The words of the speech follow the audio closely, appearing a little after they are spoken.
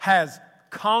has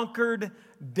conquered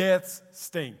death's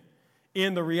sting.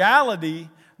 In the reality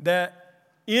that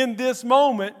in this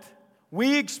moment,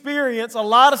 we experience a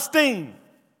lot of sting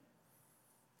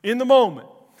in the moment,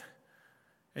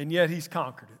 and yet He's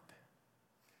conquered it.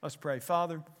 Let's pray.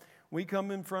 Father, we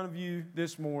come in front of You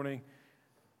this morning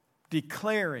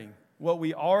declaring what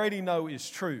we already know is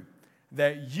true,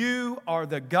 that You are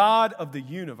the God of the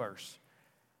universe.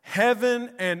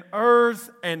 Heaven and earth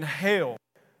and hell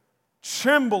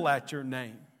tremble at Your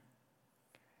name.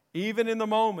 Even in the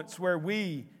moments where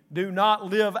we do not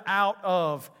live out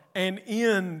of and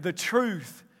in the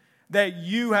truth that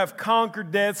You have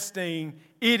conquered death's sting,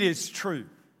 it is true.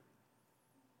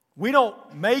 We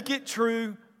don't make it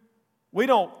true. We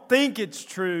don't think it's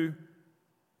true.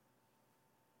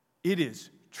 It is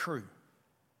true.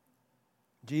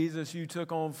 Jesus, You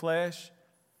took on flesh,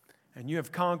 and You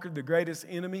have conquered the greatest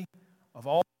enemy of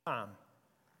all time: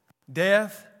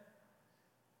 death,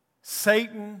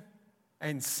 Satan,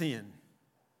 and sin.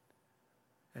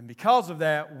 And because of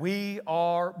that, we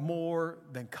are more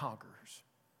than conquerors,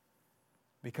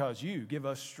 because You give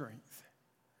us strength.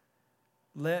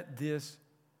 Let this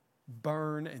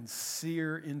burn and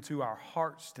sear into our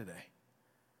hearts today,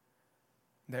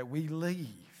 that we leave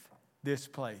this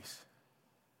place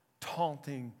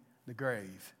taunting the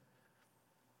grave,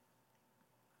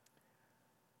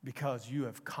 because You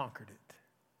have conquered it.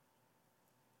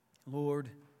 Lord,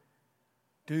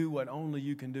 do what only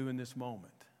You can do in this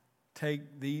moment.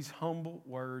 Take these humble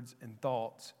words and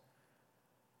thoughts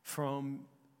from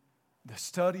the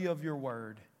study of Your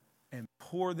word and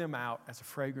pour them out as a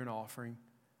fragrant offering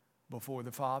before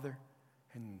the Father,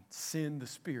 and send the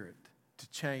Spirit to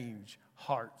change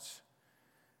hearts.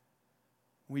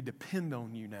 We depend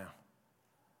on You now.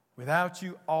 Without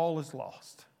You, all is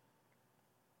lost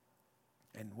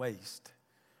and waste.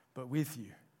 But with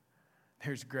You,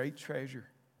 there's great treasure.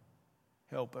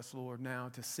 Help us, Lord, now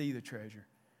to see the treasure,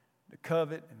 to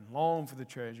covet and long for the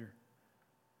treasure,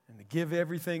 and to give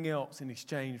everything else in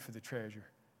exchange for the treasure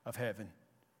of heaven.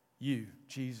 You,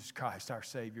 Jesus Christ, our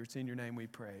Savior. It's in Your name we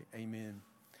pray. Amen.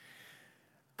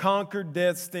 Conquered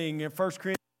death's sting in 1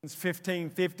 Corinthians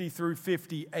 15:50 through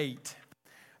 58.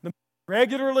 The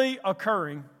regularly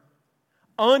occurring,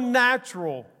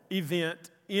 unnatural event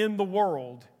in the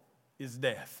world is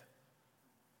death.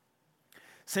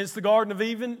 Since the Garden of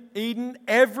Eden,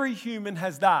 every human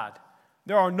has died.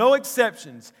 There are no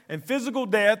exceptions, and physical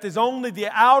death is only the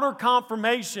outer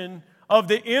confirmation of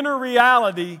the inner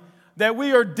reality that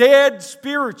we are dead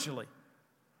spiritually.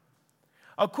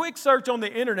 A quick search on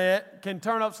the internet can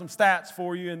turn up some stats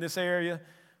for you in this area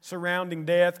surrounding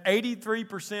death.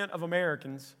 83% of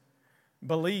Americans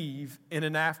believe in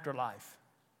an afterlife.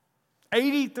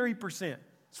 83%.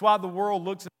 That's why the world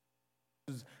looks at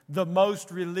us as the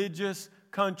most religious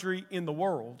country in the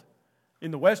world,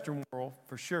 in the Western world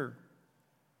for sure.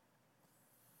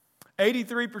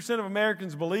 83% of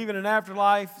Americans believe in an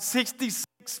afterlife.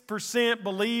 66%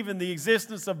 believe in the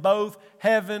existence of both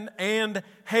heaven and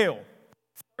hell.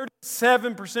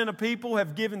 37% of people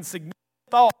have given significant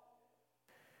thought,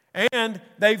 and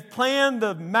they've planned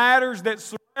the matters that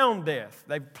surround death.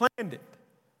 They've planned it.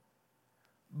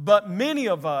 But many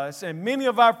of us and many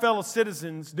of our fellow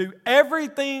citizens do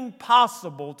everything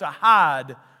possible to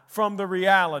hide from the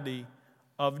reality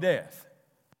of death.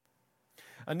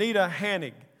 Anita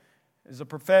Hannig is a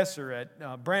professor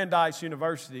at Brandeis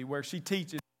University, where she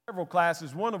teaches several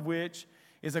classes, one of which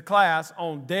is a class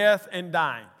on death and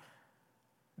dying.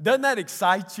 Doesn't that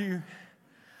excite you?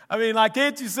 I mean, like,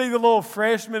 can't you see the little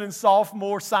freshmen and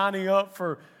sophomores signing up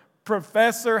for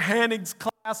Professor Hannig's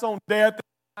class on death and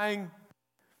dying?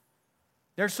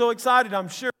 They're so excited, I'm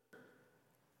sure.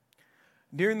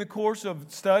 During the course of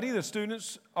study, the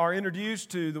students are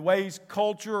introduced to the ways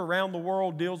culture around the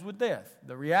world deals with death.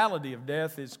 The reality of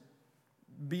death is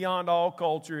beyond all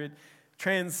culture. It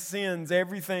transcends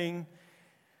everything.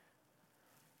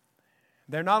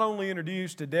 They're not only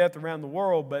introduced to death around the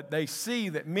world, but they see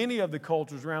that many of the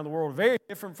cultures around the world are very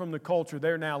different from the culture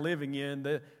they're now living in.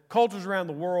 The cultures around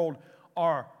the world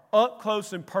are up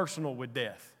close and personal with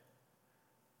death.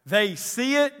 They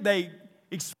see it, they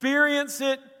experience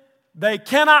it, they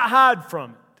cannot hide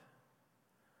from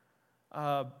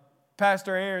it.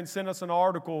 Pastor Aaron sent us an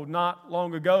article not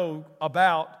long ago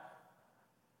about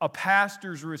a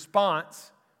pastor's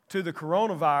response to the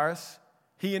coronavirus.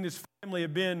 He and his family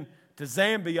have been to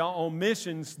Zambia on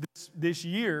missions this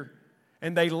year,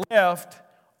 and they left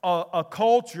a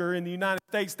culture in the United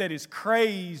States that is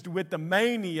crazed with the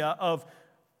mania of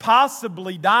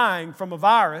possibly dying from a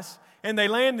virus. And they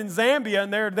land in Zambia,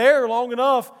 and they're there long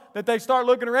enough that they start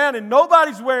looking around, and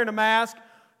nobody's wearing a mask.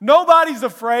 Nobody's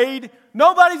afraid.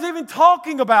 Nobody's even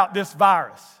talking about this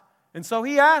virus. And so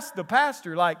he asked the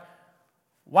pastor, like,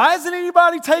 why isn't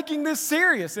anybody taking this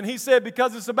serious? And he said,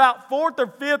 because it's about 4th or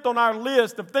 5th on our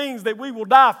list of things that we will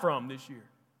die from this year.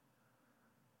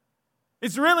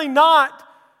 It's really not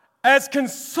as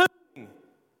consuming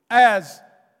as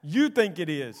you think it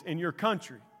is in your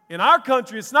country. In our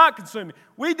country, it's not consuming.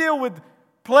 We deal with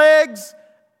plagues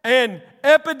and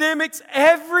epidemics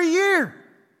every year,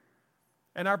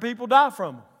 and our people die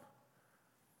from them.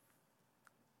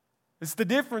 It's the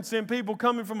difference in people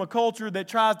coming from a culture that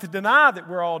tries to deny that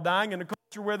we're all dying and a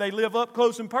culture where they live up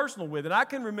close and personal with it. I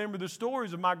can remember the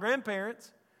stories of my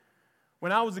grandparents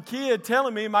when I was a kid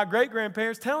telling me, my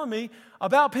great-grandparents telling me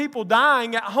about people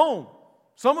dying at home.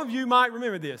 Some of you might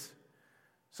remember this.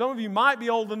 Some of you might be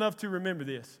old enough to remember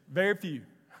this. Very few.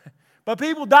 But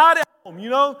people died at home, you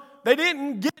know. They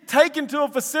didn't get taken to a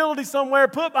facility somewhere,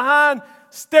 put behind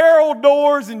sterile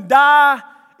doors and die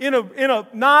in a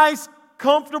nice,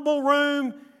 comfortable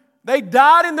room. They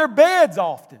died in their beds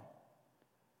often.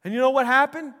 And you know what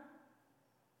happened?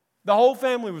 The whole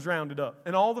family was rounded up,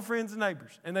 and all the friends and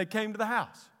neighbors, and they came to the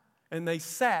house, and they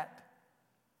sat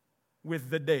with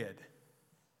the dead.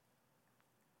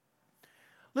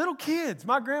 Little kids,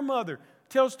 my grandmother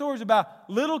tells stories about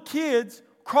little kids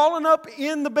crawling up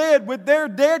in the bed with their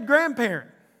dead grandparent.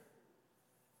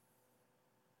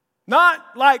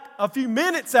 Not like a few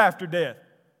minutes after death,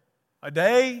 a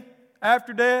day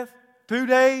after death, 2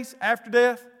 days after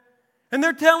death, and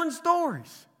they're telling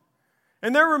stories.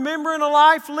 And they're remembering a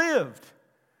life lived.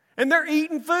 And they're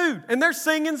eating food. And they're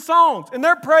singing songs. And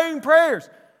they're praying prayers.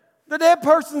 The dead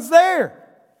person's there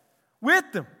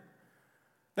with them.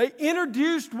 They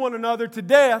introduced one another to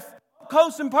death up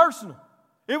close and personal.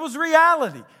 It was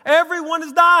reality. Everyone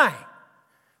is dying.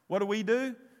 What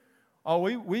do? Oh,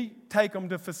 we take them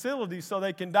to facilities so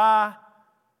they can die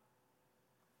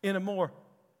in a more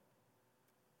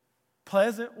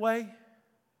pleasant way.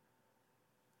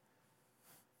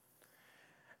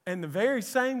 And the very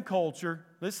same culture,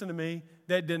 listen to me,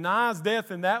 that denies death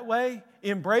in that way,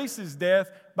 embraces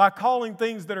death by calling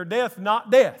things that are death not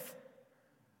death.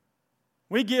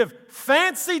 We give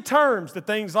fancy terms to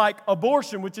things like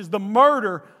abortion, which is the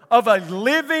murder of a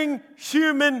living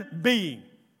human being.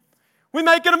 We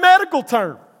make it a medical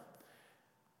term.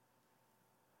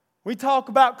 We talk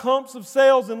about clumps of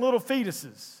cells and little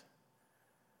fetuses.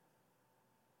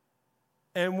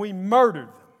 And we murder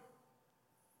them.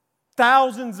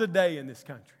 Thousands a day in this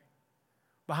country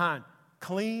behind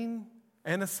clean,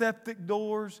 antiseptic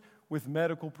doors with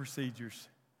medical procedures.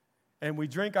 And we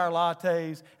drink our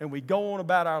lattes and we go on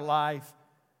about our life.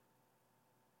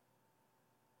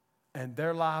 And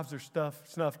their lives are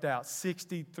snuffed out.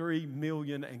 63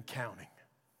 million and counting.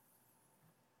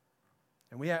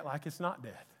 And we act like it's not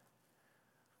death.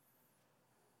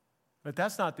 But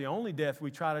that's not the only death we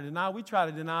try to deny. We try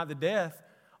to deny the death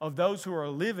of those who are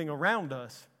living around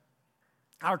us.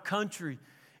 Our country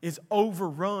is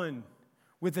overrun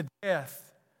with the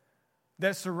death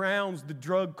that surrounds the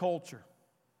drug culture.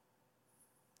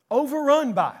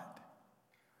 Overrun by it.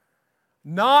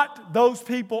 Not those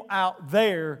people out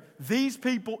there, these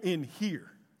people in here.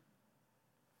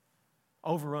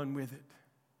 Overrun with it.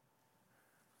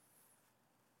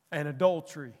 And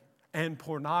adultery and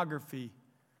pornography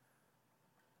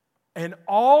and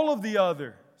all of the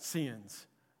other sins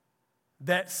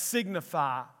that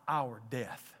signify our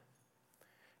death.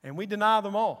 And we deny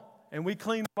them all. And we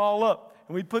clean them all up.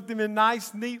 And we put them in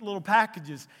nice, neat little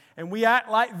packages. And we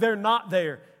act like they're not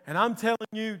there. And I'm telling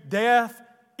you, death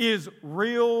is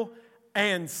real.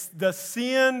 And the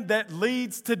sin that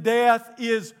leads to death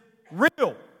is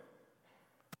real.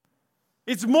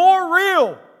 It's more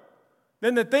real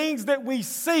than the things that we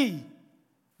see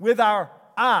with our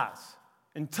eyes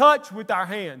and touch with our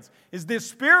hands. Is this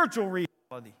spiritual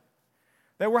reality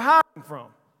that we're hiding from.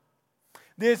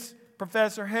 This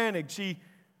Professor Hanig, she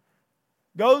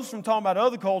goes from talking about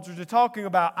other cultures to talking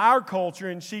about our culture,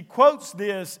 and she quotes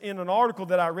this in an article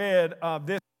that I read of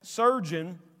this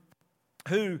surgeon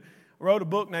who wrote a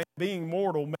book named Being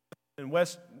Mortal and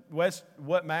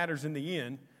What Matters in the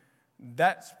End.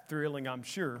 That's thrilling, I'm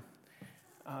sure.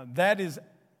 That is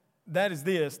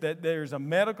this, that there's a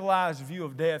medicalized view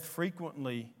of death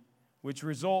frequently, which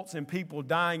results in people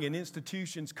dying in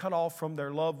institutions cut off from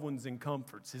their loved ones and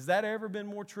comforts. Has that ever been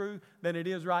more true than it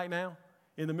is right now?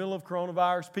 In the middle of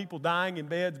coronavirus, people dying in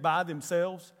beds by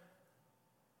themselves.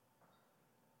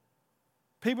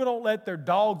 People don't let their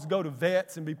dogs go to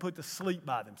vets and be put to sleep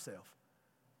by themselves.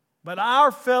 But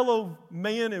our fellow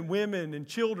men and women and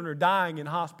children are dying in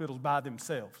hospitals by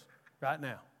themselves right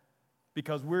now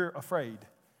because we're afraid.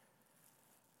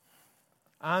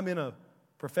 I'm in a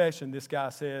profession, this guy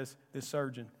says, this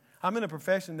surgeon, I'm in a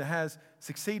profession that has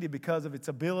succeeded because of its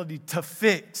ability to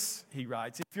fix, he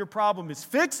writes. If your problem is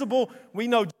fixable, we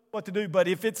know what to do. But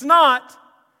if it's not,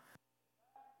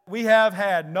 we have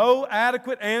had no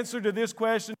adequate answer to this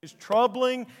question. It's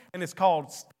troubling, and it's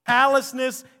called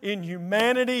callousness in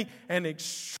humanity and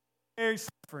extraordinary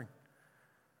suffering.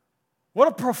 What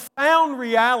a profound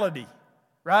reality,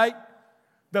 right?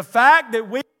 The fact that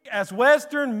we, as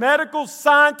Western medical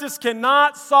scientists,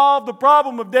 cannot solve the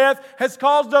problem of death has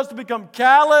caused us to become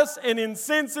callous and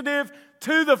insensitive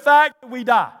to the fact that we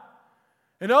die.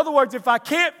 In other words, if I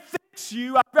can't fix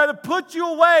you, I'd rather put you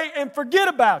away and forget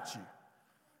about you.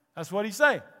 That's what he's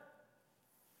saying.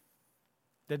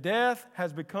 The death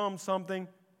has become something,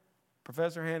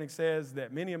 Professor Hannock says,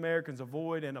 that many Americans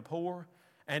avoid and abhor.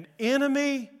 An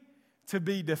enemy to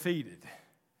be defeated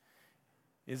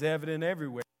is evident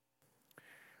everywhere.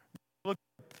 Look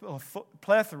at a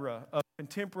plethora of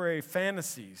contemporary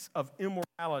fantasies of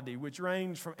immortality, which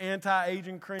range from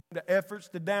anti-aging cream to efforts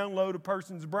to download a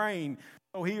person's brain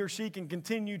so he or she can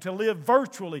continue to live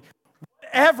virtually,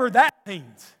 whatever that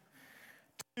means,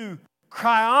 to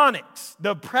cryonics,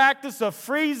 the practice of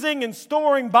freezing and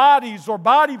storing bodies or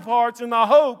body parts in the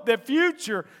hope that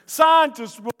future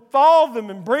scientists will thaw them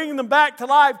and bring them back to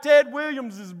life. Ted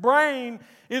Williams' brain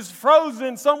is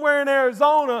frozen somewhere in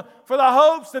Arizona for the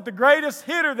hopes that the greatest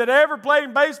hitter that ever played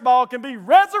in baseball can be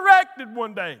resurrected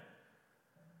one day.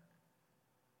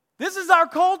 This is our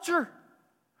culture.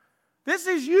 This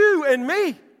is you and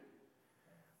me.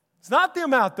 It's not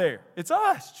them out there. It's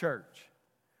us, church.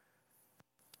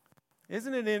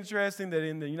 Isn't it interesting that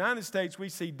in the United States we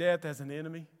see death as an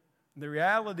enemy? The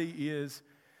reality is,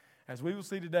 as we will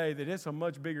see today, that it's a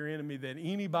much bigger enemy than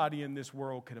anybody in this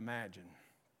world could imagine.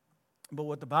 But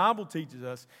what the Bible teaches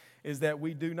us is that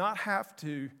we do not have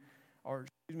to,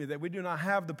 that we do not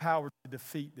have the power to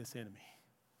defeat this enemy.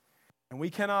 And we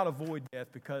cannot avoid death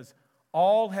because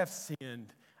all have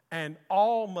sinned and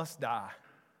all must die.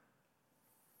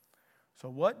 So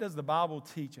what does the Bible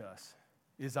teach us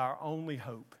is our only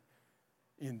hope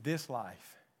in this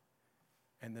life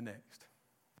and the next?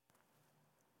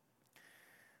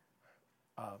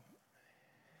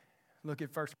 Look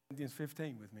at 1 Corinthians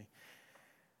 15 with me.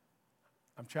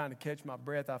 I'm trying to catch my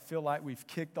breath. I feel like we've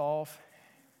kicked off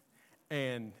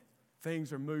and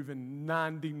things are moving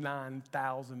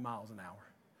 99,000 miles an hour.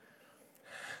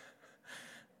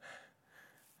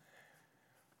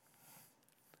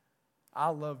 I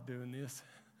love doing this.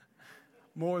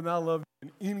 More than I love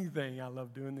doing anything, I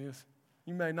love doing this.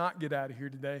 You may not get out of here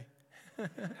today.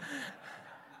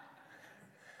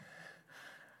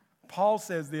 Paul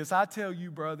says this, I tell you,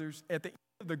 brothers, at the end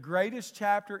of the greatest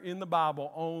chapter in the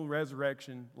Bible on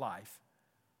resurrection life,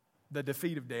 the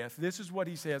defeat of death, this is what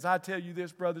he says. I tell you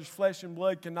this, brothers, flesh and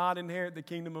blood cannot inherit the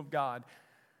kingdom of God,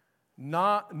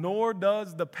 nor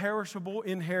does the perishable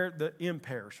inherit the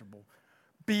imperishable.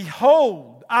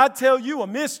 Behold, I tell you a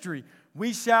mystery.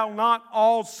 We shall not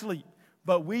all sleep,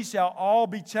 but we shall all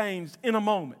be changed in a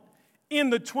moment,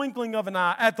 in the twinkling of an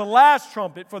eye, at the last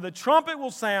trumpet. For the trumpet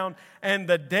will sound, and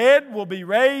the dead will be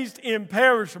raised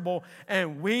imperishable,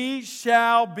 and we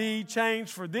shall be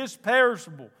changed. For this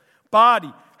perishable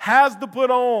body has to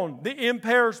put on the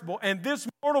imperishable, and this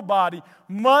mortal body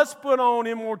must put on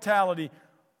immortality.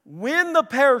 When the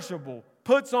perishable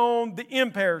puts on the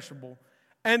imperishable,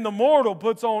 and the mortal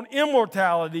puts on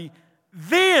immortality,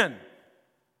 then,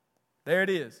 there it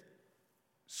is,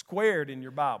 squared in your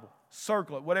Bible,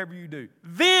 circle it, whatever you do,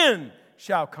 then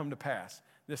shall come to pass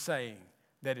the saying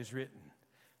that is written,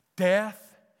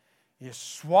 death is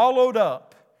swallowed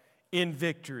up in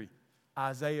victory.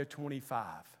 Isaiah 25.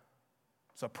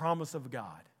 It's a promise of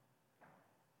God.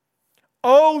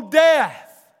 O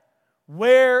death,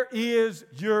 where is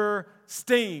your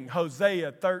sting?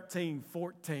 Hosea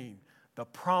 13:14. The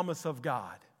promise of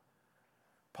God.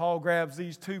 Paul grabs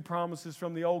these two promises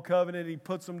from the Old Covenant. He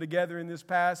puts them together in this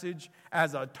passage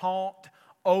as a taunt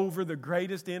over the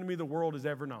greatest enemy the world has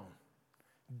ever known.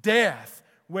 Death,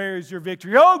 where is your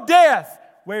victory? Oh, death,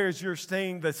 where is your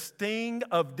sting? The sting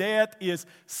of death is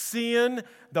sin.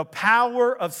 The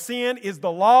power of sin is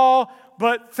the law.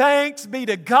 But thanks be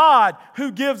to God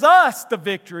who gives us the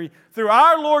victory through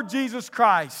our Lord Jesus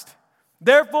Christ.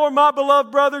 Therefore, my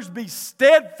beloved brothers, be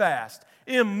steadfast,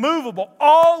 immovable,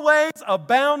 always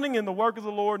abounding in the work of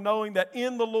the Lord, knowing that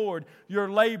in the Lord your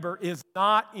labor is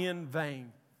not in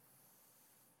vain.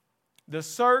 The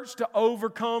search to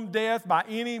overcome death by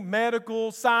any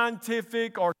medical,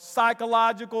 scientific, or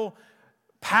psychological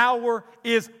power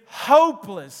is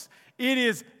hopeless. It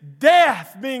is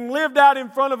death being lived out in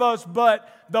front of us, but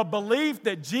The belief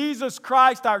that Jesus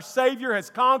Christ, our Savior, has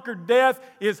conquered death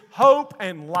is hope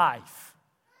and life.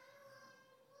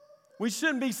 We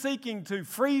shouldn't be seeking to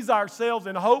freeze ourselves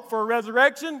in hope for a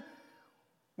resurrection.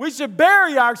 We should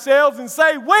bury ourselves and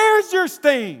say, where's your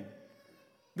sting?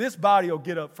 This body will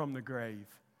get up from the grave.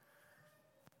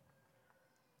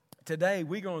 Today,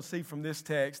 we're going to see from this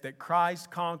text that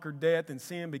Christ conquered death and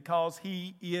sin because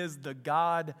He is the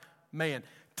God-man.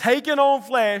 Taking on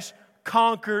flesh,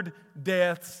 conquered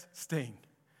death's sting.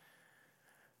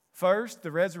 First,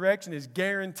 the resurrection is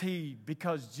guaranteed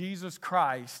because Jesus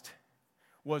Christ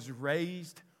was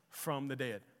raised from the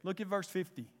dead. Look at verse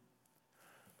 50.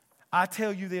 I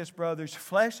tell you this, brothers,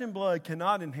 flesh and blood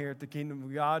cannot inherit the kingdom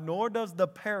of God, nor does the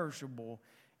perishable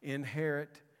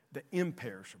inherit the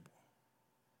imperishable.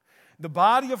 The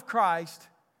body of Christ,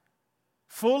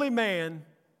 fully man,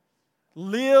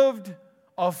 lived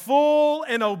a full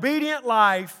and obedient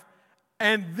life,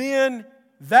 and then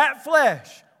that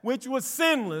flesh, which was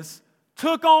sinless,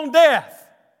 took on death.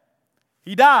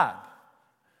 He died.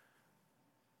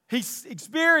 He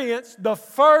experienced the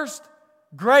first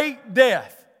great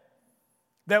death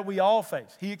that we all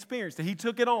face. He experienced it. He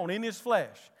took it on in His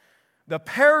flesh. The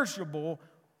perishable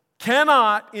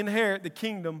cannot inherit the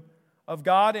kingdom of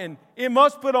God, and it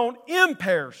must put on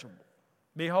imperishable.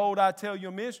 Behold, I tell you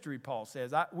a mystery, Paul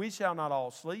says. We shall not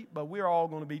all sleep, but we are all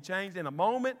going to be changed in a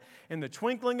moment, in the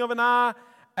twinkling of an eye,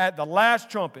 at the last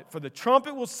trumpet. For the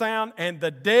trumpet will sound, and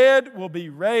the dead will be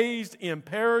raised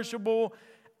imperishable,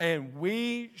 and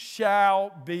we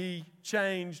shall be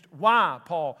changed. Why,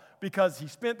 Paul? Because he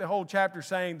spent the whole chapter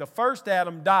saying the first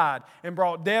Adam died and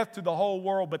brought death to the whole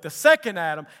world, but the second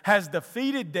Adam has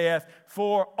defeated death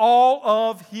for all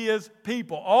of his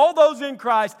people. All those in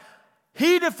Christ,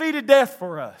 He defeated death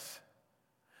for us.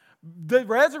 The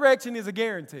resurrection is a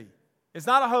guarantee. It's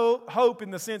not a hope in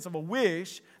the sense of a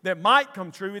wish that might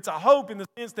come true. It's a hope in the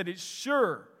sense that it's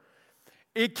sure.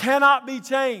 It cannot be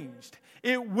changed.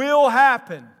 It will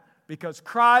happen because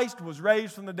Christ was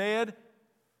raised from the dead.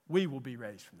 We will be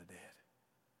raised from the dead.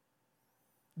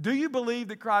 Do you believe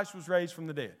that Christ was raised from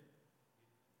the dead?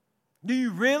 Do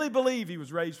you really believe He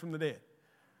was raised from the dead?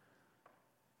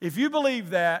 If you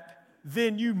believe that,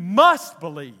 then you must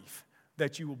believe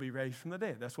that you will be raised from the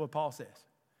dead. That's what Paul says.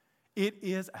 It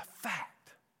is a fact.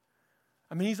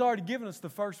 I mean, He's already given us the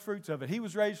first fruits of it. He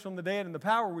was raised from the dead, and the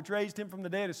power which raised Him from the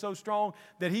dead is so strong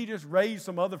that He just raised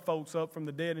some other folks up from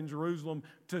the dead in Jerusalem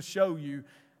to show you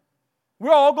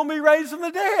we're all going to be raised from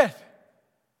the dead.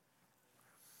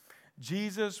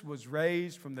 Jesus was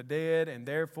raised from the dead, and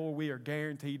therefore we are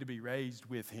guaranteed to be raised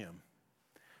with Him.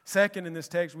 Second, in this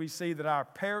text, we see that our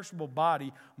perishable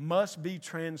body must be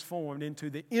transformed into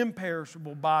the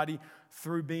imperishable body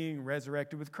through being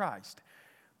resurrected with Christ.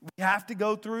 We have to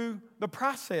go through the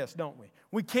process, don't we?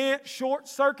 We can't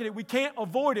short-circuit it. We can't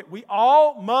avoid it. We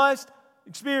all must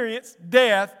experience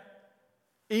death.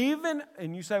 Even,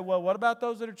 and you say, well, what about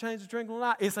those that are changed to twinkling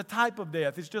light? It's a type of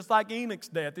death. It's just like Enoch's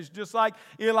death. It's just like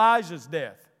Elijah's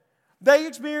death. They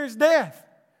experienced death,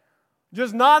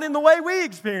 just not in the way we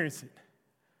experience it.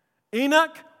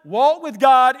 Enoch walked with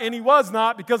God, and he was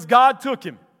not because God took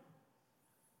him.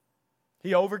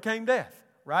 He overcame death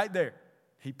right there.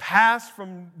 He passed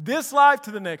from this life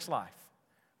to the next life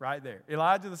right there.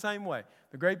 Elijah the same way.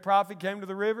 The great prophet came to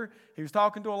the river. He was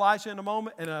talking to Elisha in a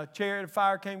moment, and a chariot of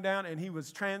fire came down, and he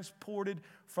was transported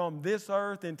from this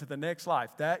earth into the next life.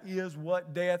 That is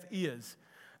what death is.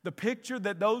 The picture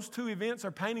that those two events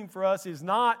are painting for us is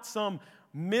not some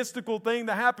mystical thing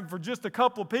that happened for just a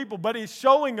couple of people, but it's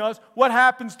showing us what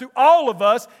happens to all of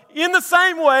us in the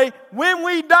same way. When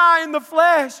we die in the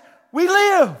flesh, we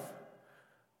live.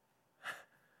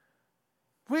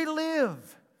 We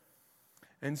live.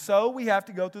 And so we have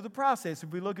to go through the process.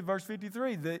 If we look at verse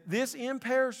 53,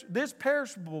 this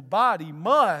perishable body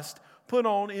must put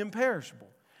on imperishable.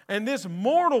 And this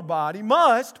mortal body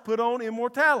must put on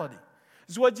immortality.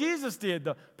 This is what Jesus did.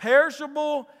 The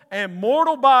perishable and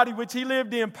mortal body which He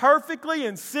lived in perfectly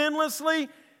and sinlessly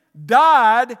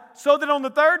died so that on the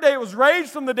third day it was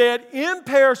raised from the dead,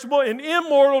 imperishable and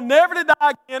immortal, never to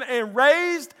die again, and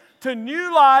raised to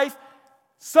new life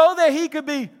so that He could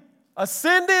be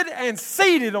ascended and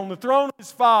seated on the throne of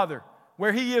His Father,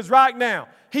 where He is right now.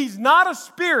 He's not a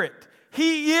spirit.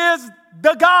 He is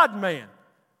the God-man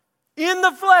in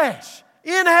the flesh,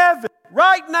 in heaven,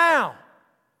 right now.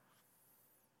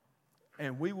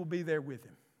 And we will be there with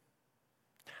Him.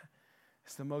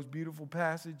 It's the most beautiful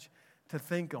passage to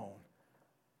think on.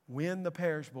 When the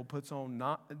perishable puts on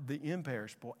not the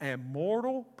imperishable, and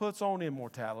mortal puts on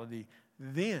immortality,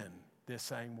 then this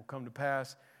saying will come to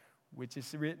pass, which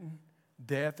is written,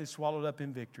 death is swallowed up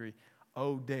in victory.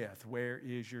 O death, where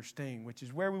is your sting? Which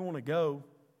is where we want to go.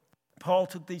 Paul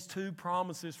took these two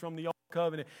promises from the Old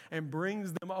Covenant and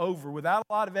brings them over without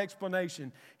a lot of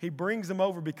explanation. He brings them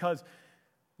over because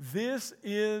this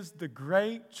is the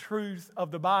great truth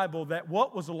of the Bible, that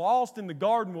what was lost in the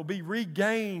garden will be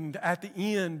regained at the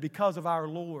end because of our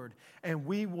Lord. And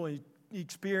we will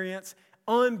experience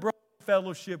unbroken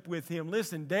fellowship with Him.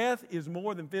 Listen, death is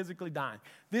more than physically dying.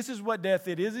 This is what death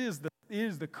is. It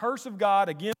is the curse of God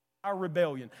against our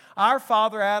rebellion. Our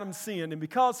father Adam sinned, and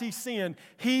because he sinned,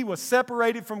 he was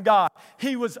separated from God.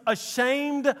 He was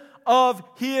ashamed of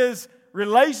his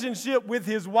relationship with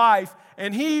his wife,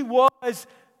 and he was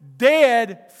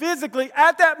dead physically.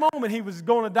 At that moment, he was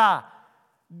going to die.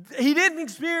 He didn't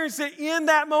experience it in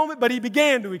that moment, but he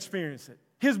began to experience it.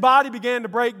 His body began to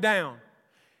break down.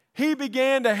 He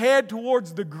began to head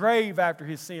towards the grave after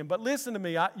his sin. But listen to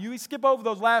me, you skip over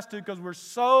those last two because we're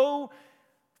so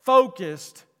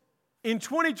focused. In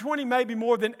 2020, maybe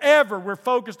more than ever, we're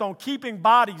focused on keeping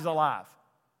bodies alive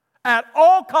at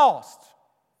all costs.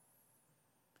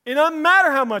 It doesn't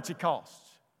matter how much it costs.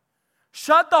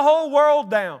 Shut the whole world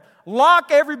down.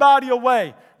 Lock everybody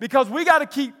away because we got to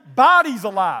keep bodies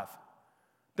alive.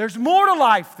 There's more to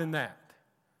life than that.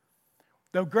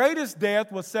 The greatest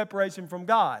death was separation from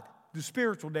God, the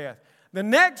spiritual death. The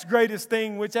next greatest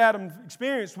thing which Adam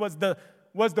experienced was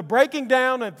the breaking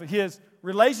down of his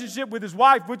relationship with his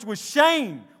wife, which was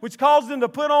shame, which caused them to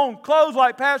put on clothes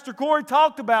like Pastor Corey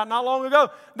talked about not long ago.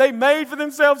 They made for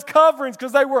themselves coverings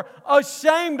because they were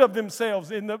ashamed of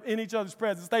themselves in each other's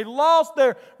presence. They lost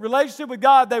their relationship with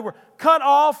God. They were cut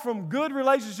off from good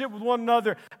relationship with one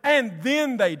another, and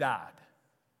then they died.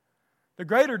 The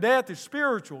greater death is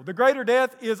spiritual. The greater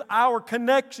death is our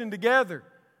connection together.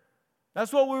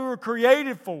 That's what we were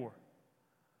created for.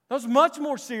 That's much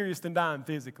more serious than dying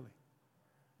physically.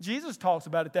 Jesus talks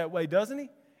about it that way, doesn't he?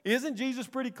 Isn't Jesus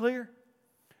pretty clear?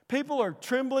 People are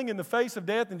trembling in the face of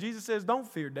death, and Jesus says, don't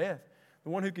fear death. The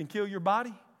one who can kill your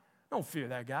body, don't fear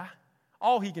that guy.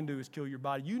 All he can do is kill your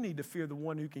body. You need to fear the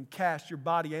one who can cast your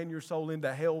body and your soul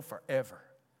into hell forever.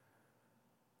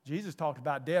 Jesus talked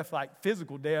about death like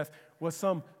physical death was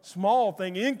some small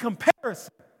thing in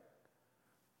comparison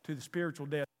to the spiritual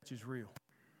death, which is real.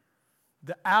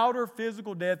 The outer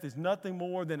physical death is nothing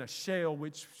more than a shell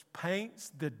which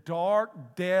paints the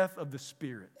dark death of the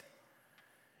spirit.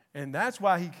 And that's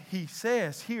why he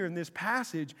says here in this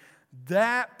passage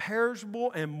that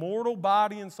perishable and mortal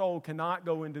body and soul cannot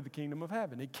go into the kingdom of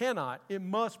heaven. It cannot. It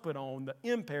must put on the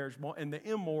imperishable and the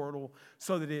immortal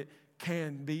so that it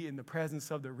can be in the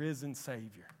presence of the risen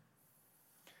Savior.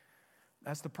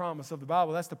 That's the promise of the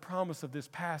Bible. That's the promise of this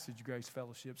passage, Grace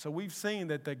Fellowship. So we've seen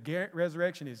that the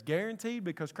resurrection is guaranteed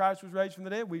because Christ was raised from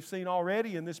the dead. We've seen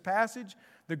already in this passage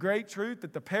the great truth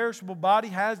that the perishable body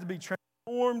has to be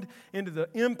transformed into the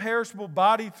imperishable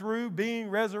body through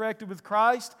being resurrected with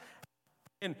Christ.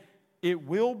 And it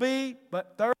will be.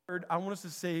 But third, I want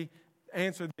us to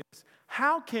answer this.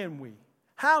 How can we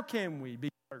be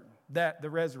certain that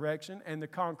the resurrection and the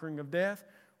conquering of death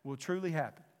will truly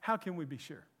happen? How can we be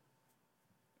sure?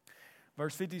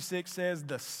 Verse 56 says,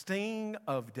 the sting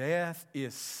of death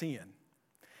is sin,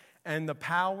 and the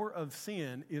power of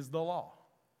sin is the law.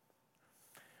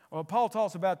 Well, Paul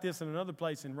talks about this in another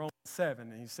place in Romans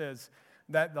 7, and he says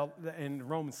that in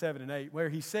Romans 7 and 8, where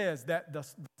he says that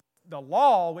the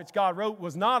law which God wrote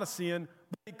was not a sin,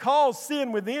 but it caused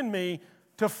sin within me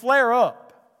to flare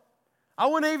up. I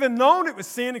wouldn't even known it was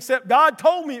sin except God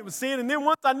told me it was sin, and then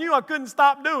once I knew I couldn't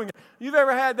stop doing it. You've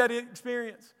ever had that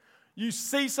experience? You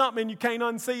see something and you can't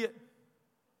unsee it.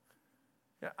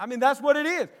 I mean, that's what it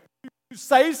is. You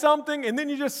say something and then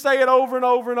you just say it over and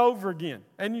over and over again.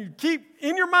 And you keep,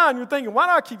 in your mind, you're thinking, why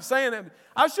do I keep saying that?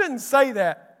 I shouldn't say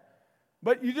that.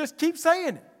 But you just keep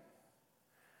saying it.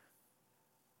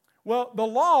 Well, the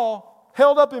law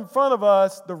held up in front of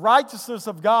us, the righteousness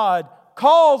of God,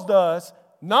 caused us,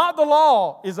 not the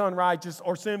law is unrighteous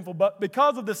or sinful, but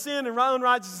because of the sin and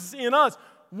unrighteousness in us,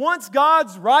 once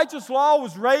God's righteous law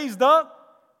was raised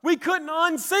up, we couldn't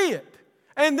unsee it.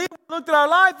 And then we looked at our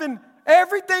life and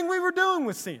everything we were doing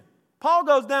was sin. Paul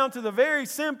goes down to the very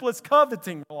simplest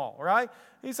coveting law, right?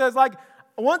 He says,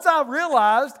 once I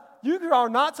realized you are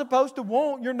not supposed to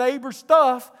want your neighbor's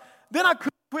stuff, then I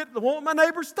couldn't quit wanting my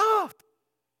neighbor's stuff.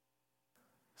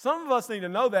 Some of us need to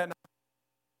know that.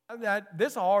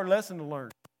 This is a hard lesson to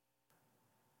learn.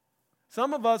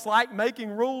 Some of us like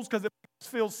making rules because it makes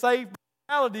us feel safe.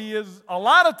 The reality is, a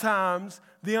lot of times,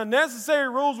 the unnecessary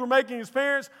rules we're making as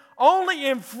parents only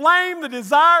inflame the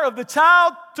desire of the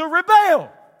child to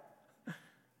rebel.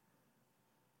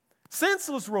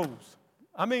 Senseless rules.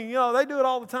 I mean, they do it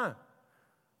all the time.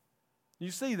 You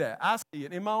see that. I see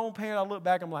it. In my own parent, I look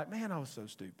back, I'm like, man, I was so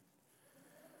stupid.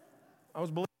 I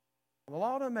was believing the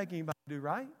law doesn't make anybody do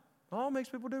right. The law makes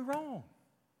people do wrong.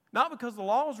 Not because the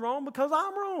law is wrong, because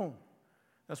I'm wrong.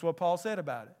 That's what Paul said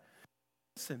about it.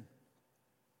 Listen,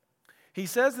 he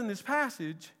says in this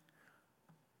passage,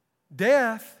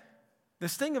 death, the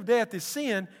sting of death is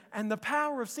sin, and the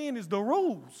power of sin is the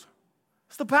rules.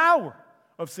 It's the power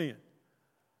of sin.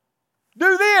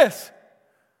 Do this.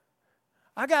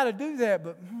 I got to do that,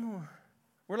 but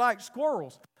we're like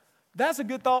squirrels. That's a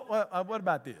good thought. What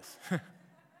about this?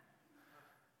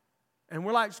 And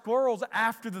we're like squirrels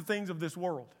after the things of this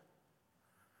world.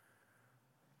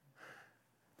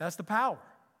 That's the power.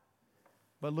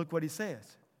 But look what he says.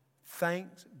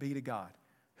 Thanks be to God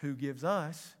who gives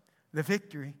us the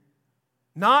victory,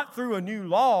 not through a new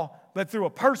law, but through a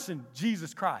person,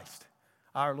 Jesus Christ,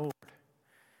 our Lord.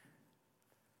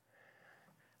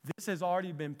 This has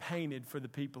already been painted for the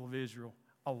people of Israel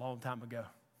a long time ago.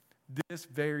 This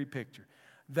very picture.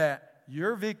 That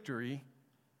your victory,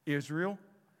 Israel,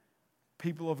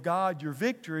 people of God, your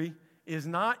victory is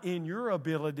not in your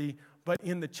ability, but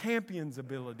in the champion's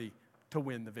ability to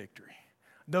win the victory.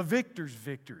 The victor's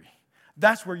victory.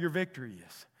 That's where your victory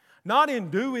is. Not in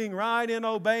doing right and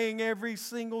obeying every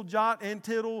single jot and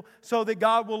tittle so that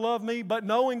God will love me, but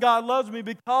knowing God loves me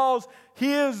because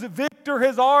His victor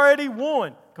has already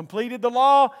won. Completed the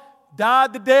law,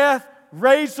 died the death,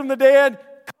 raised from the dead,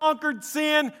 conquered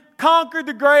sin, conquered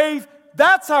the grave.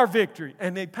 That's our victory.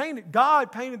 And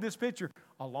God painted this picture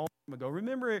a long time ago.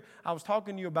 Remember, I was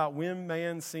talking to you about when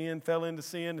man fell into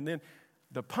sin, and then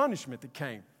the punishment that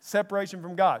came. Separation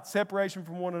from God, separation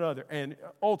from one another, and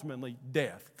ultimately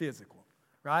death, physical,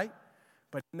 right?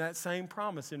 But in that same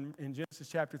promise in Genesis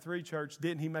chapter 3, church,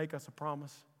 didn't He make us a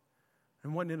promise?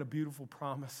 And wasn't it a beautiful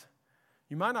promise?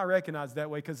 You might not recognize it that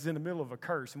way because it's in the middle of a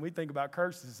curse, and we think about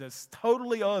curses as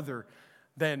totally other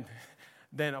than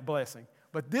a blessing.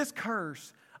 But this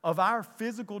curse of our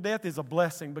physical death is a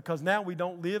blessing because now we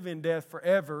don't live in death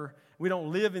forever. We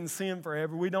don't live in sin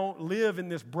forever. We don't live in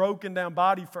this broken down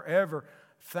body forever.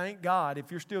 Thank God.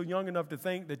 If you're still young enough to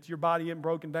think that your body isn't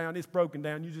broken down, it's broken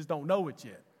down. You just don't know it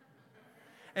yet.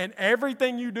 And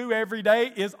everything you do every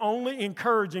day is only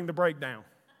encouraging the breakdown.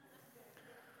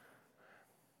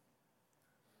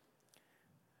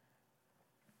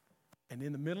 And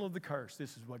in the middle of the curse,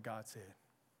 this is what God said.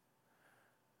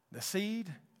 The seed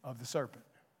of the serpent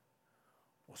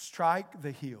will strike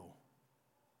the heel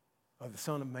of the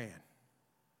Son of Man,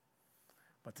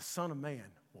 but the Son of Man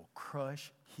will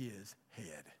crush his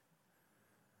head.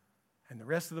 And the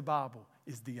rest of the Bible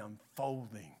is the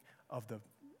unfolding of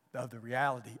the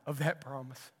reality of that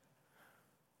promise.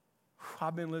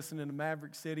 I've been listening to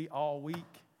Maverick City all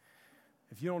week.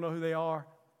 If you don't know who they are,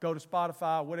 go to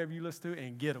Spotify, whatever you listen to,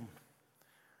 and get them.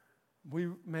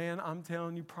 I'm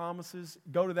telling you, promises.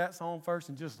 Go to that song first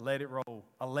and just let it roll.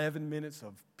 11 minutes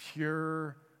of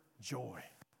pure joy.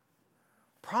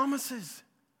 Promises.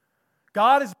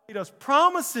 God has made us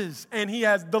promises, and He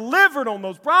has delivered on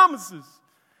those promises.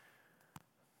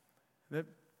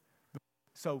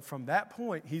 So from that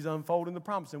point, He's unfolding the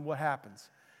promise. And what happens?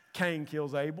 Cain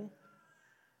kills Abel.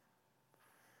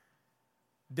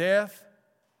 Death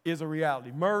is a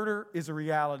reality. Murder is a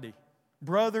reality.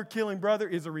 Brother killing brother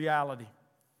is a reality.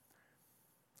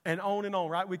 And on,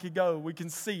 right? We could go. We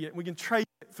can see it. We can trace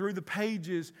it through the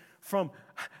pages from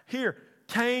here.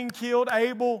 Cain killed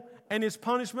Abel, and his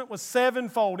punishment was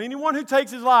sevenfold. Anyone who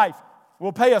takes his life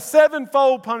will pay a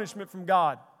sevenfold punishment from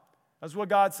God. That's what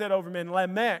God said over him. And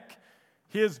Lamech,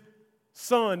 his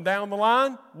son down the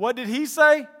line, what did he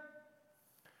say?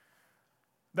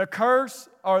 The curse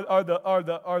or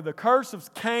the curse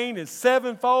of Cain is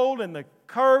sevenfold, and the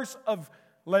curse of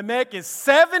Lamech is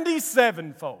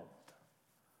 77-fold.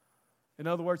 In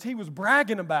other words, he was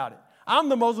bragging about it. I'm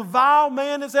the most vile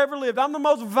man that's ever lived. I'm the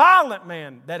most violent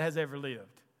man that has ever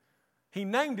lived. He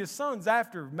named his sons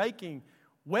after making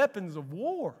weapons of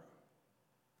war.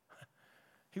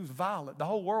 He was violent. The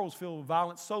whole world was filled with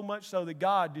violence, so much so that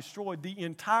God destroyed the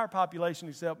entire population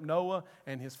except Noah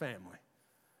and his family.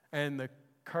 And the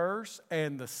curse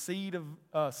and the seed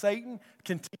of Satan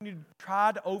continued to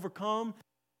try to overcome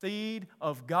the seed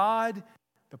of God,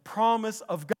 the promise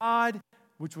of God,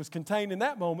 which was contained in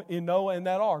that moment in Noah and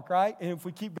that ark, right? And if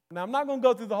we keep going, now I'm not going to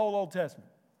go through the whole Old Testament.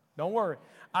 Don't worry.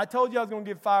 I told you I was going to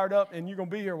get fired up and you're going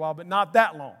to be here a while, but not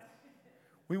that long.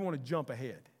 We want to jump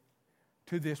ahead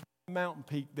to this mountain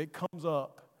peak that comes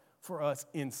up for us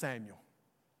in Samuel.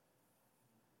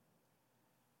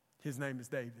 His name is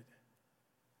David.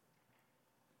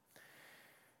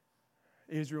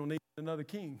 Israel needed another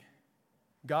king.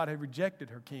 God had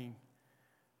rejected her king.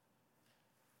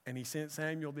 And he sent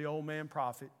Samuel, the old man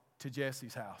prophet, to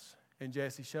Jesse's house. And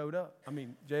Jesse showed up.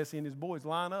 Jesse and his boys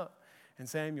line up. And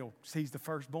Samuel sees the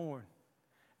firstborn,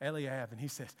 Eliab, and he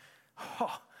says,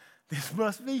 oh, this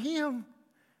must be him.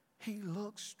 He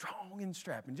looks strong and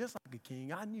strapping, just like a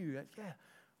king. I knew that. Yeah.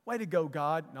 Way to go,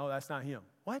 God. No, that's not him.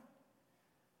 What?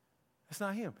 That's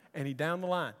not him. And he down the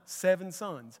line, 7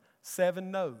 sons,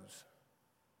 7 no's.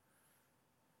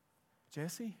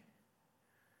 Jesse,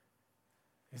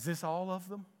 is this all of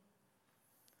them?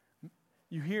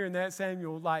 You hearing that,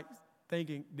 Samuel, like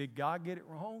thinking, did God get it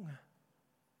wrong?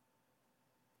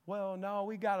 Well, no,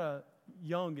 we got a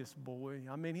youngest boy.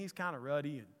 He's kind of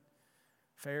ruddy and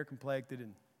fair complected,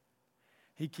 and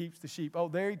he keeps the sheep. Oh,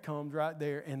 there he comes right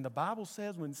there. And the Bible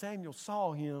says when Samuel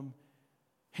saw him,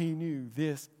 he knew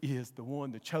this is the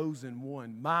one, the chosen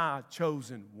one, my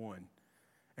chosen one.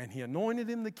 And he anointed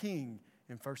him the king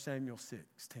in 1 Samuel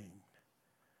 16.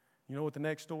 You know what the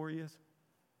next story is?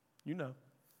 You know.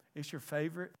 It's your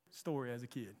favorite story as a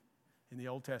kid in the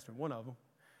Old Testament. One of them,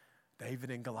 David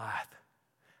and Goliath.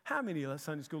 How many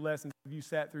Sunday school lessons have you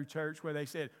sat through church where they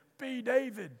said, be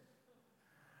David?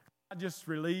 I just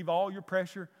relieve all your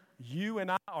pressure. You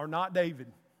and I are not David.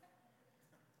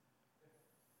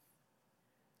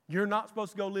 You're not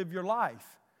supposed to go live your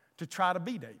life to try to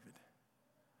be David.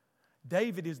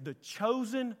 David is the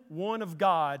chosen one of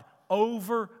God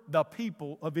over the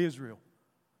people of Israel.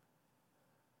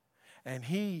 And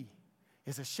he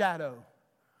is a shadow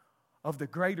of the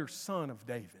greater son of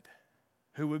David,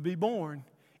 who would be born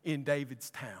in David's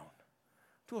town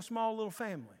to a small little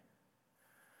family.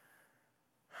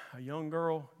 A young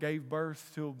girl gave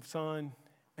birth to a son,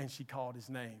 and she called his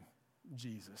name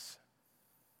Jesus.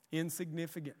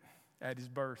 Insignificant at his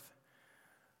birth.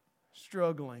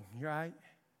 Struggling, right?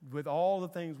 With all the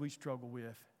things we struggle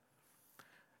with.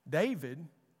 David,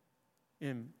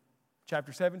 in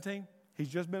chapter 17, he's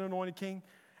just been anointed king.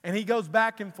 And he goes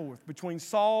back and forth between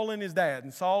Saul and his dad.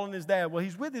 And Saul and his dad. Well,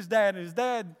 he's with his dad. And his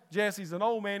dad, Jesse's an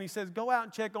old man. He says, go out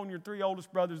and check on your 3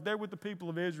 oldest brothers. They're with the people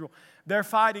of Israel. They're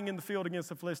fighting in the field against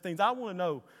the Philistines. I want to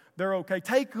know they're okay.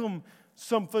 Take them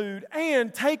some food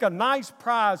and take a nice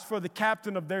prize for the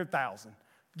captain of their 1,000.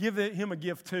 Give him a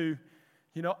gift too.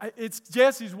 You know, it's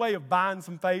Jesse's way of buying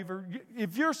some favor.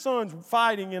 If your son's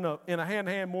fighting in a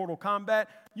hand-to-hand mortal combat,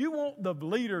 you want the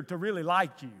leader to really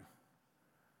like you.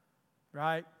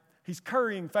 Right? He's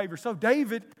currying favor. So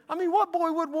David, what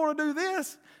boy would want to do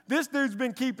this? This dude's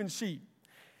been keeping sheep.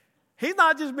 He's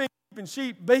not just been keeping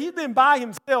sheep, but he's been by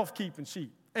himself keeping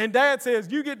sheep. And Dad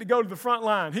says, you get to go to the front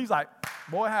line. He's like,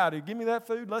 boy, howdy, give me that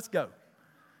food, let's go.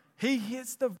 He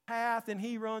hits the path and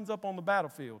he runs up on the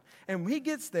battlefield. And he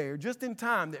gets there just in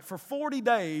time that for 40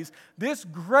 days, this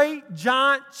great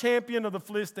giant champion of the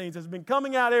Philistines has been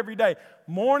coming out every day,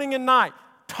 morning and night,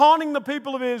 taunting the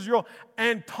people of Israel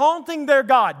and taunting their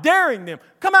God, daring them.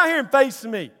 Come out here and face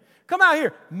me. Come out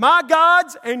here. My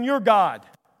God's and your God.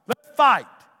 Let's fight.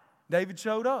 David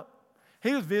showed up.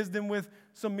 He was visiting with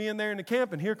some men there in the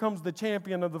camp, and here comes the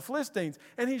champion of the Philistines.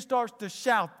 And he starts to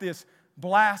shout this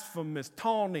blasphemous,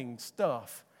 taunting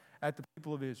stuff at the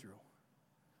people of Israel.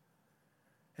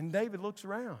 And David looks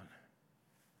around.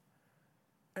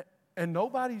 And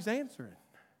nobody's answering.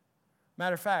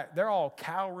 Matter of fact, they're all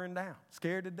cowering down,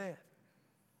 scared to death.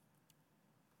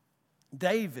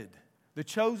 David, the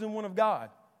chosen one of God,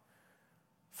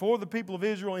 for the people of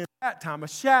Israel in that time, a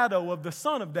shadow of the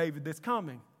son of David that's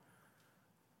coming.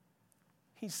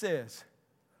 He says,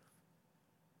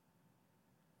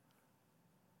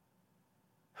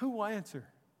 who will answer?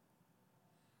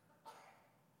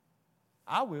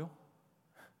 I will.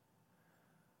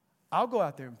 I'll go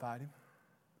out there and fight him.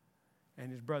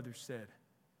 And his brothers said,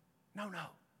 no,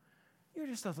 you're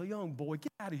just a young boy.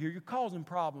 Get out of here. You're causing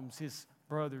problems. His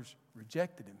brothers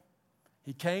rejected him.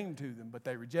 He came to them, but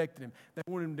they rejected him. They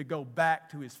wanted him to go back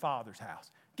to his father's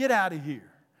house. Get out of here.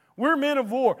 We're men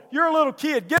of war. You're a little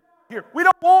kid. Get out of here. We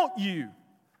don't want you.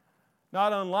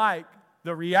 Not unlike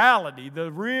the reality,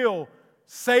 the real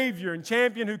Savior and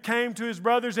champion who came to his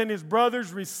brothers, and his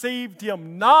brothers received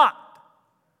him not.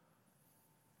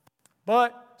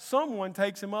 But someone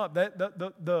takes him up.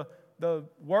 The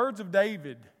words of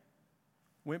David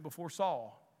went before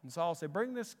Saul. And Saul said,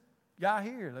 bring this guy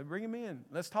here. Bring him in.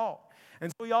 Let's talk.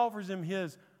 And so he offers him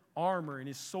his armor and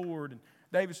his sword. And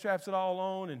David straps it all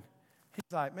on. And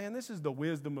he's like, man, this is the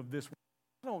wisdom of this world.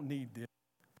 I don't need this.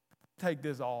 Take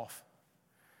this off.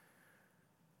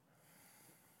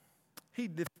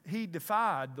 He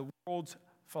defied the world's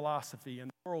philosophy and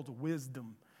the world's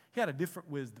wisdom. He had a different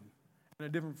wisdom and a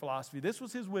different philosophy. This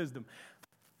was his wisdom.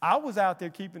 I was out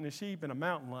there keeping the sheep, and a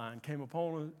mountain lion came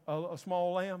upon a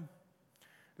small lamb.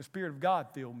 The Spirit of God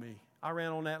filled me. I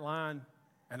ran on that line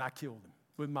and I killed him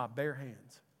with my bare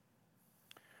hands.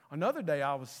 Another day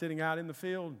I was sitting out in the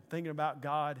field thinking about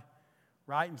God,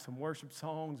 writing some worship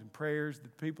songs and prayers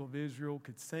that the people of Israel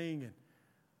could sing. And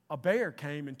a bear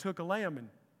came and took a lamb, and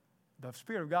the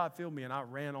Spirit of God filled me, and I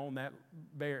ran on that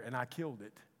bear and I killed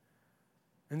it.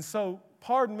 And so,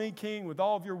 pardon me, King, with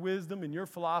all of your wisdom and your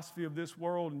philosophy of this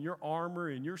world and your armor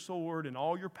and your sword and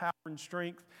all your power and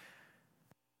strength,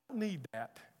 I don't need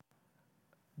that.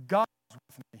 God is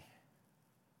with me.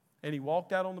 And he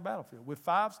walked out on the battlefield with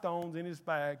 5 stones in his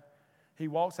bag. He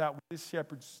walks out with his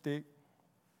shepherd's stick.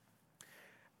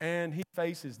 And he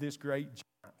faces this great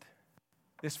giant,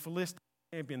 this Philistine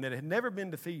champion that had never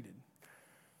been defeated.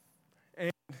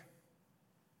 And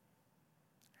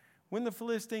when the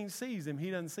Philistine sees him,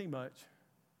 he doesn't see much.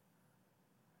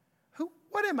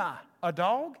 What am I, a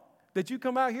dog? That you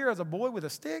come out here as a boy with a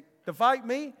stick to fight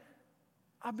me?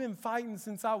 I've been fighting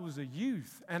since I was a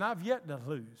youth, and I've yet to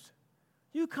lose.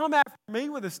 You come after me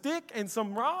with a stick and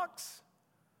some rocks?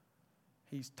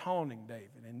 He's taunting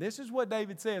David. And this is what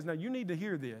David says. Now, you need to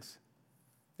hear this.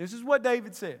 This is what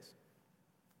David says.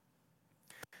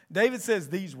 David says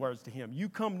these words to him. You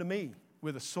come to me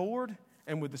with a sword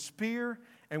and with a spear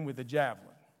and with a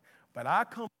javelin. But I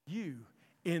come to you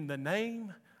in the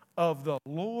name of the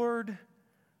Lord,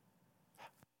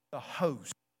 the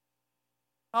host,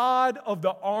 God of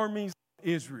the armies of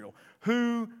Israel,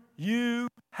 who you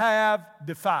have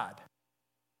defied.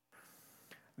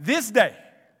 This day,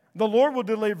 the Lord will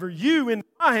deliver you in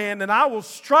my hand, and I will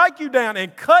strike you down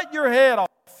and cut your head off.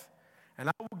 And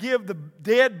I will give the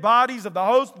dead bodies of the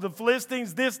host of the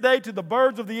Philistines this day to the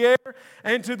birds of the air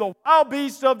and to the wild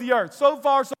beasts of the earth. So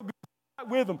far, so good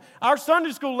with them. Our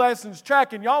Sunday school lessons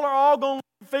tracking. Y'all are all going to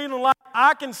be feeling like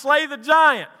I can slay the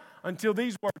giant until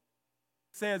these words.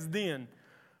 It says then,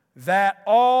 that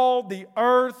all the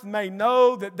earth may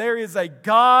know that there is a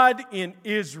God in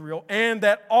Israel, and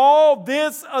that all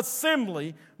this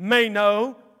assembly may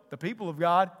know, the people of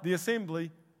God, the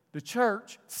assembly, the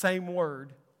church, same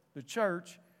word, the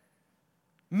church,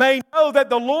 may know that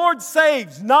the Lord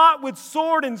saves, not with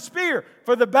sword and spear,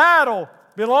 for the battle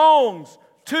belongs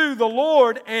to the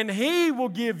Lord, and he will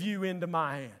give you into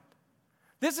my hand.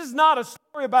 This is not a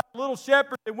story about a little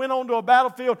shepherd that went onto a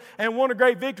battlefield and won a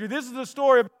great victory. This is a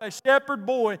story about a shepherd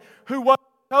boy who was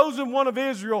the chosen one of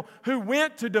Israel, who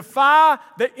went to defy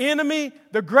the enemy,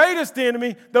 the greatest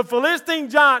enemy, the Philistine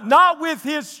giant, not with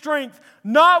his strength,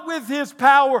 not with his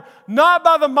power, not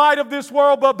by the might of this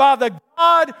world, but by the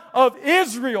God of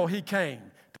Israel he came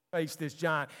to face this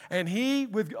giant. And he,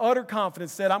 with utter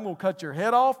confidence, said, I'm going to cut your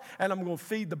head off, and I'm going to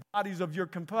feed the bodies of your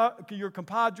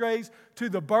compadres to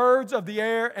the birds of the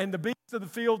air and the beasts of the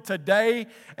field today.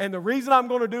 And the reason I'm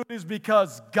going to do it is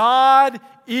because God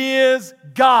is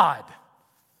God,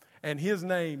 and his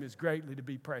name is greatly to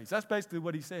be praised. That's basically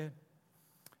what he said.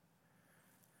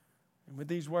 And with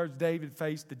these words, David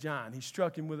faced the giant. He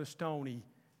struck him with a stone. He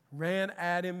ran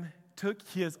at him, took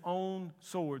his own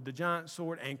sword, the giant's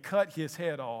sword, and cut his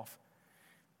head off.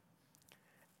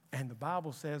 And the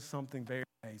Bible says something very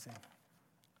amazing.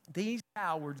 These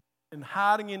cowards have been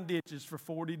hiding in ditches for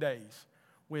 40 days.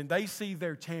 When they see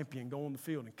their champion go on the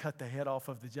field and cut the head off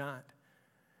of the giant,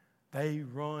 they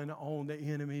run on the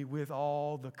enemy with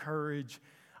all the courage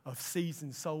of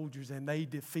seasoned soldiers, and they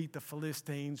defeat the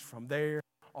Philistines from there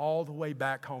all the way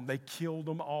back home. They killed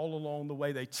them all along the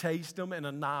way. They chased them and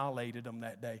annihilated them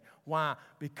that day. Why?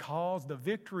 Because the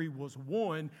victory was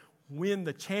won when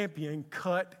the champion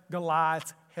cut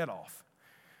Goliath's head off.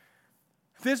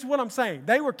 This is what I'm saying.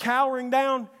 They were cowering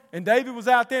down, and David was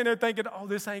out there, and they're thinking, oh,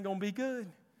 this ain't going to be good.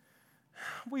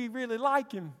 We really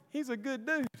like him. He's a good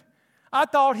dude. I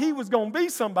thought he was going to be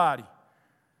somebody.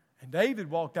 And David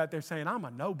walked out there saying, I'm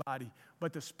a nobody,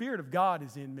 but the Spirit of God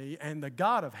is in me, and the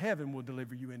God of heaven will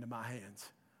deliver you into my hands.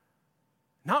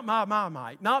 Not by my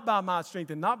might, not by my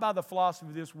strength, and not by the philosophy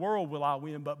of this world will I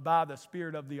win, but by the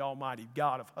Spirit of the Almighty,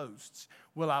 God of hosts,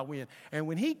 will I win. And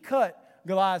when he cut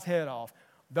Goliath's head off,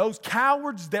 those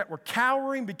cowards that were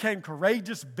cowering became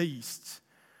courageous beasts.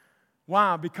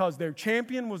 Why? Because their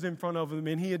champion was in front of them,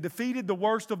 and he had defeated the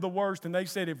worst of the worst, and they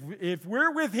said, if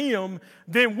we're with him,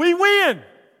 then we win.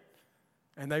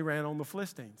 And they ran on the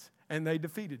Philistines, and they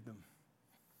defeated them.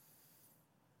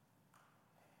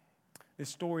 This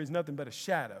story is nothing but a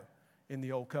shadow in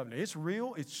the Old Covenant. It's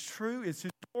real, it's true, it's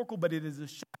historical, but it is a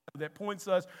shadow that points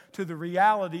us to the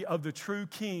reality of the true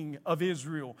King of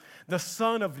Israel, the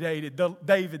Son of David,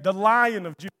 the Lion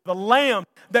of Judah, the Lamb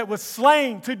that was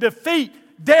slain to defeat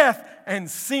death and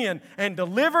sin and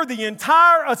deliver the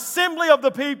entire assembly of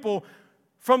the people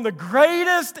from the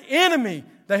greatest enemy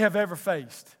they have ever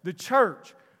faced, the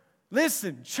church,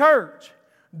 Listen, church,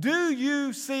 do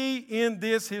you see in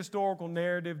this historical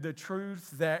narrative the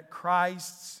truth that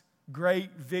Christ's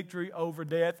great victory over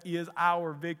death is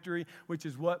our victory, which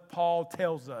is what Paul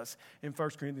tells us in 1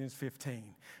 Corinthians 15.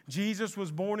 Jesus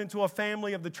was born into a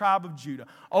family of the tribe of Judah,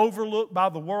 overlooked by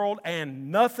the world,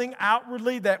 and nothing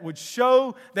outwardly that would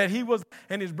show that he was,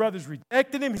 and his brothers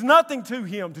rejected him. There's nothing to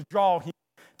him to draw him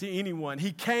to anyone.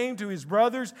 He came to his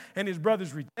brothers, and his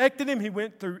brothers rejected him. He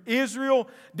went through Israel,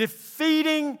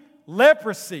 defeating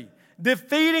leprosy,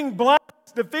 defeating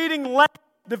blindness, defeating lameness,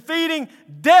 defeating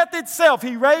death itself.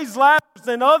 He raised Lazarus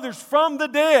and others from the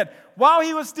dead while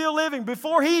he was still living.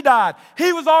 Before he died,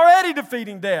 he was already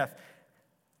defeating death.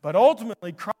 But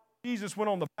ultimately, Christ Jesus went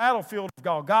on the battlefield of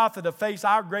Golgotha to face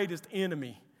our greatest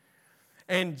enemy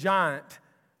and giant,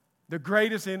 the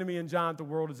greatest enemy and giant the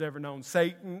world has ever known,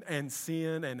 Satan and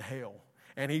sin and hell.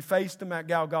 And he faced him at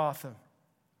Golgotha.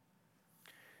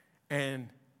 And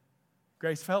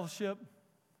Grace Fellowship,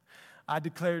 I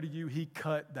declare to you, he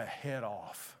cut the head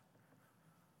off.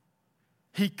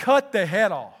 He cut the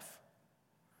head off.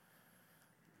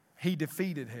 He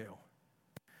defeated hell.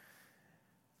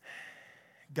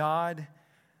 God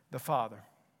the Father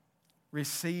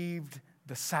received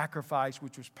the sacrifice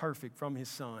which was perfect from his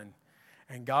Son.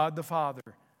 And God the Father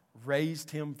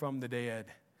raised him from the dead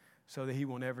so that he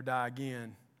will never die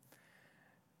again.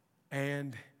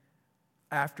 And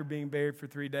after being buried for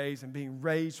 3 days and being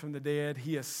raised from the dead,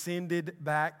 he ascended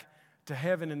back to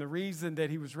heaven. And the reason that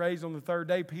he was raised on the third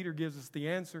day, Peter gives us the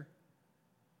answer.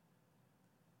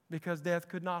 Because death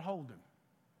could not hold him.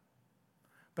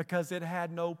 Because it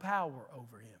had no power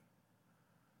over him.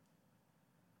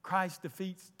 Christ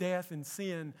defeats death and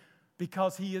sin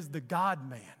because he is the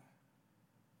God-man.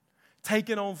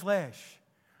 Taken on flesh,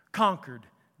 conquered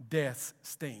death's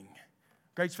sting.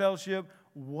 Grace Fellowship,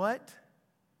 what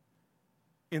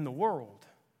in the world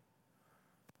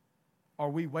are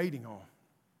we waiting on?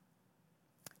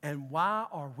 And why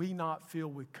are we not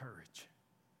filled with courage?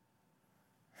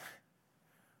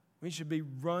 We should be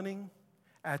running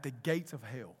at the gates of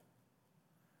hell,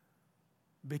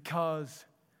 because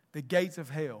the gates of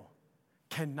hell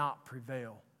cannot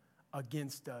prevail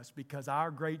against us, because our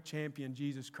great champion,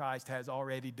 Jesus Christ, has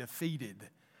already defeated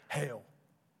hell.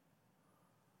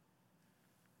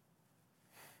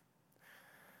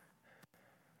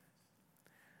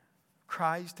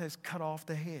 Christ has cut off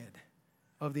the head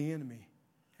of the enemy,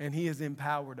 and he has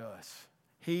empowered us.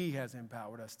 He has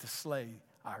empowered us to slay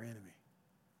our enemy.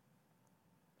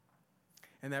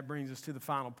 And that brings us to the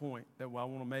final point that I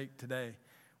want to make today,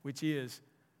 which is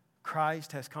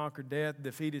Christ has conquered death,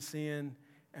 defeated sin,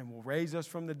 and will raise us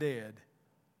from the dead.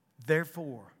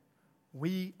 Therefore,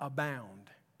 we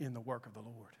abound in the work of the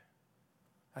Lord.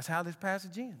 That's how this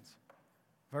passage ends.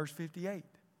 Verse 58.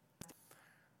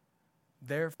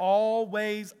 Therefore,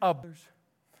 always others,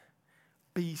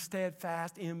 be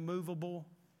steadfast, immovable,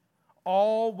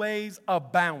 always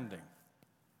abounding,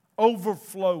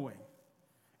 overflowing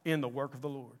in the work of the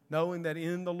Lord, knowing that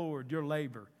in the Lord your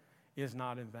labor is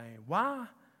not in vain. Why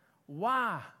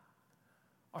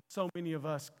are so many of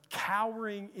us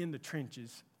cowering in the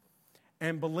trenches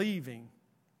and believing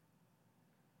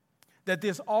that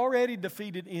this already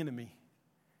defeated enemy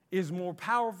is more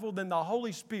powerful than the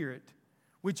Holy Spirit,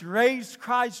 which raised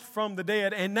Christ from the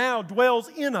dead and now dwells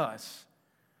in us?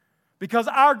 Because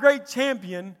our great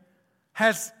champion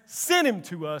has sent him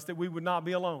to us that we would not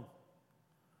be alone.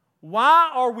 Why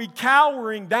are we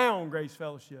cowering down, Grace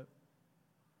Fellowship,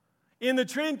 in the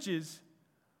trenches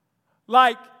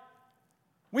like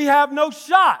we have no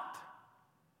shot?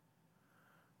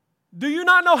 Do you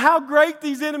not know how great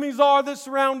these enemies are that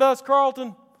surround us,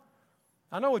 Carlton?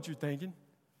 I know what you're thinking.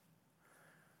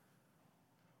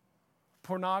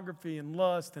 Pornography and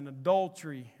lust and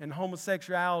adultery and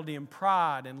homosexuality and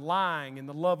pride and lying and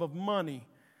the love of money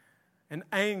and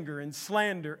anger and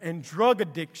slander and drug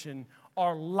addiction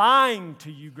are lying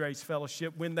to you, Grace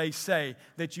Fellowship, when they say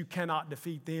that you cannot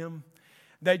defeat them,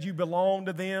 that you belong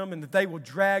to them, and that they will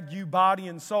drag you body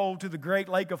and soul to the great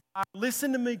lake of fire.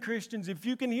 Listen to me, Christians. If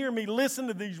you can hear me, listen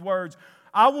to these words.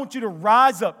 I want you to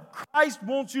rise up. Christ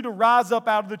wants you to rise up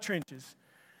out of the trenches.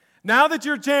 Now that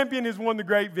your champion has won the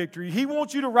great victory, he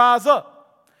wants you to rise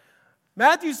up.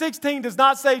 Matthew 16 does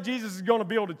not say Jesus is going to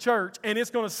build a church and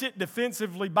it's going to sit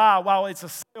defensively by while it's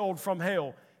assailed from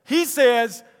hell. He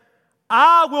says,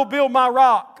 I will build my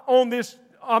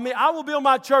I will build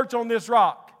my church on this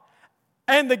rock.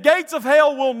 And the gates of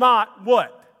hell will not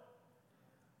what?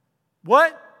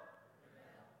 What?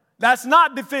 That's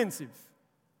not defensive.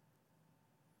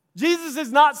 Jesus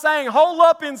is not saying, hold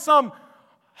up in some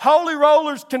Holy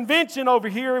Rollers convention over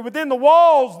here within the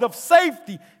walls of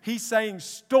safety. He's saying,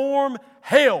 storm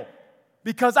hell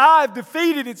because I've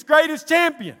defeated its greatest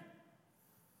champion.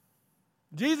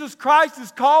 Jesus Christ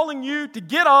is calling you to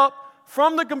get up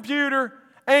from the computer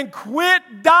and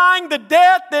quit dying the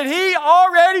death that He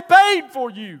already paid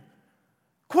for you.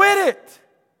 Quit it.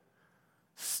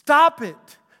 Stop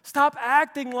it. Stop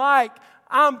acting like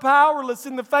I'm powerless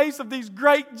in the face of these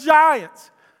great giants.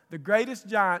 The greatest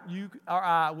giant you or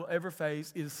I will ever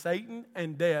face is Satan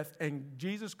and death, and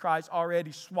Jesus Christ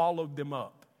already swallowed them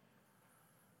up.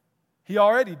 He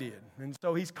already did. And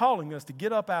so He's calling us to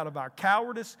get up out of our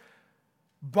cowardice,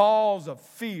 balls of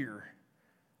fear,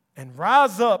 and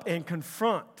rise up and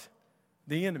confront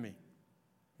the enemy.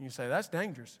 You say, that's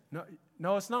dangerous.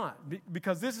 No, it's not.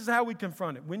 Because this is how we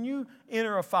confront it. When you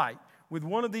enter a fight with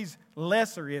one of these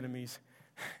lesser enemies,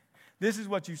 this is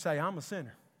what you say, I'm a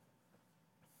sinner.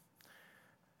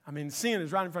 I mean, sin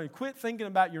is right in front of you. Quit thinking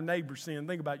about your neighbor's sin.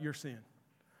 Think about your sin.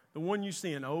 The one you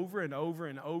sin over and over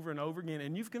and over and over again.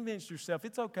 And you've convinced yourself,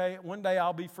 it's okay. One day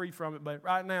I'll be free from it. But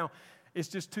right now, it's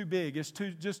just too big. It's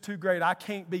just too great. I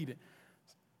can't beat it.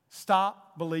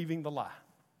 Stop believing the lie.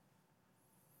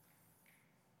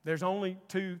 There's only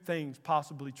two things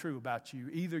possibly true about you.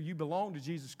 Either you belong to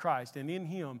Jesus Christ, and in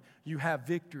Him you have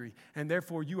victory, and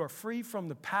therefore you are free from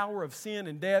the power of sin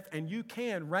and death, and you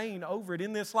can reign over it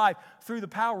in this life through the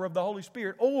power of the Holy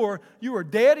Spirit. Or you are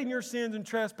dead in your sins and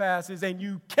trespasses, and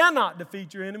you cannot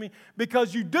defeat your enemy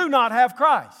because you do not have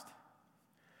Christ.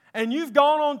 And you've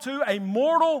gone on to a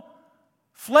mortal,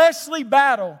 fleshly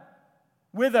battle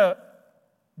with a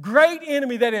great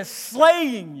enemy that is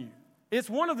slaying you. It's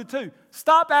one of the two.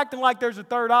 Stop acting like there's a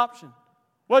third option.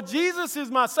 Well, Jesus is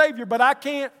my Savior, but I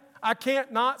can't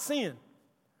not sin.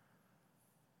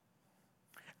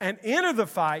 And enter the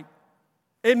fight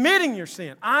admitting your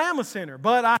sin. I am a sinner,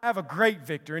 but I have a great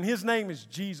victor, and His name is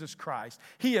Jesus Christ.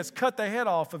 He has cut the head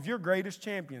off of your greatest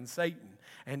champion, Satan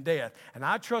and death. And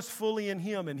I trust fully in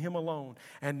Him and Him alone.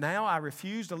 And now I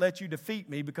refuse to let you defeat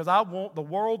me because I want the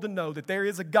world to know that there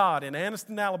is a God in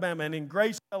Anniston, Alabama, and in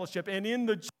Grace Fellowship, and in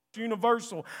the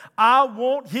Universal. I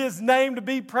want His name to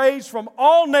be praised from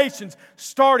all nations,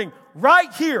 starting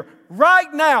right here, right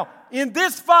now, in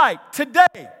this fight,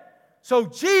 today. So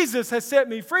Jesus has set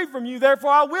me free from you,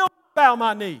 therefore I will bow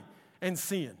my knee and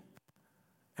sin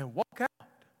and walk out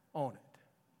on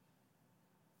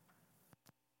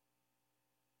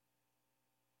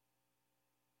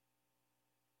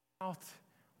it.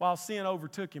 While sin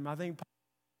overtook him, I think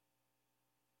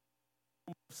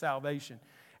salvation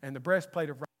and the breastplate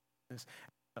of righteousness,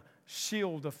 the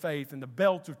shield of faith and the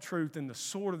belt of truth and the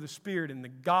sword of the Spirit and the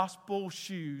gospel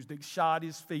shoes that shod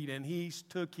his feet, and he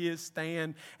took his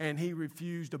stand and he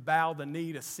refused to bow the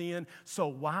knee to sin. So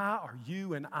why are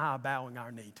you and I bowing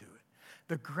our knee to it?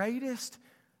 The greatest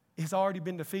has already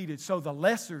been defeated, so the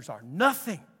lessers are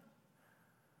nothing.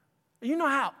 You know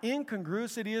how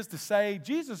incongruous it is to say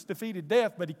Jesus defeated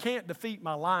death, but He can't defeat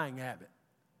my lying habit.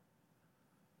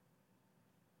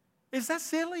 Is that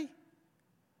silly?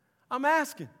 I'm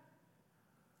asking.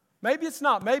 Maybe it's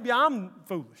not. Maybe I'm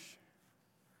foolish.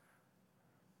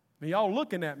 Y'all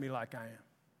looking at me like I am.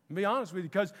 To be honest with you,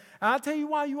 because I'll tell you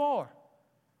why you are.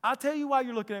 I'll tell you why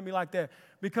you're looking at me like that.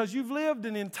 Because you've lived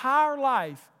an entire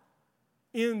life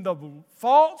in the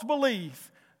false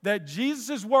belief that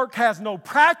Jesus' work has no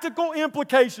practical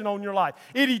implication on your life.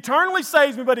 It eternally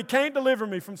saves me, but it can't deliver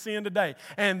me from sin today.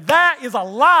 And that is a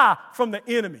lie from the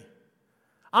enemy.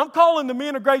 I'm calling the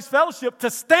men of Grace Fellowship to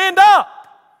stand up.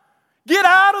 Get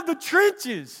out of the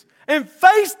trenches and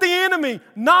face the enemy,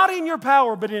 not in your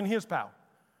power, but in His power.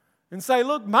 And say,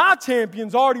 look, my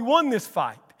champion's already won this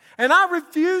fight. And I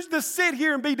refuse to sit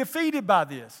here and be defeated by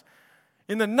this.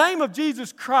 In the name of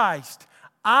Jesus Christ,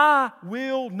 I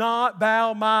will not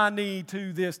bow my knee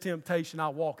to this temptation. I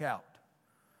walk out.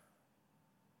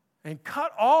 And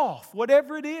cut off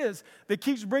whatever it is that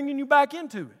keeps bringing you back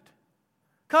into it.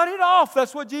 Cut it off.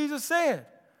 That's what Jesus said.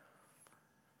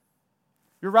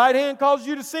 Your right hand causes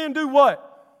you to sin, do what?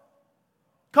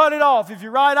 Cut it off. If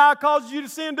your right eye causes you to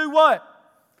sin, do what?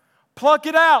 Pluck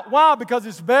it out. Why? Because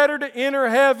it's better to enter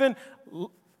heaven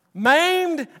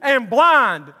maimed and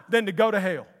blind than to go to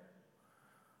hell.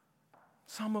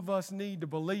 Some of us need to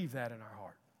believe that in our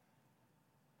heart.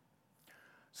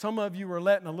 Some of you are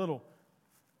letting a little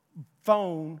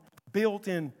phone built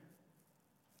in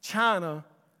China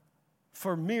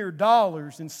for mere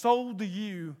dollars and sold to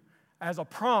you as a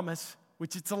promise,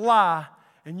 which it's a lie,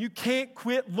 and you can't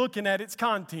quit looking at its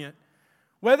content.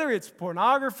 Whether it's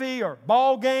pornography or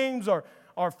ball games or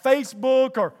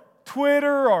Facebook or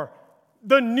Twitter or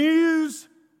the news,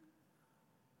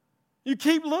 you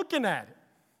keep looking at it.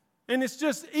 And it's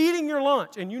just eating your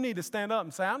lunch. And you need to stand up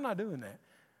and say, I'm not doing that.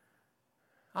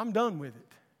 I'm done with it.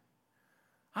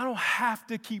 I don't have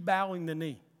to keep bowing the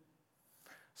knee.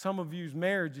 Some of you's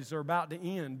marriages are about to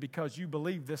end because you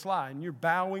believe this lie and you're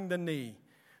bowing the knee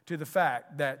to the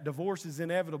fact that divorce is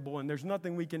inevitable and there's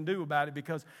nothing we can do about it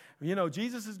because,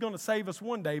 Jesus is going to save us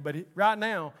one day, but right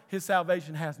now, his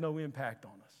salvation has no impact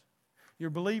on us. You're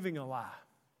believing a lie.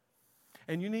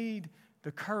 And you need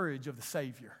the courage of the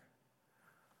Savior.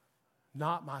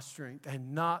 Not my strength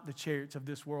and not the chariots of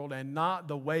this world and not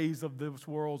the ways of this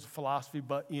world's philosophy,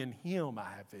 but in him I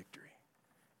have victory.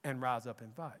 And rise up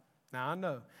and fight. Now, I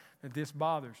know that this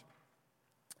bothers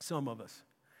some of us.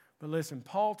 But listen,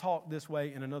 Paul talked this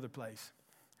way in another place.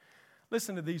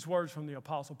 Listen to these words from the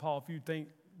Apostle Paul. If you think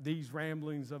these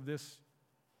ramblings of this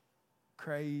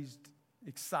crazed,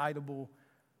 excitable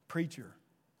preacher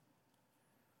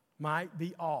might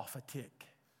be off a tick,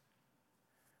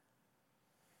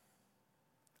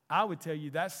 I would tell you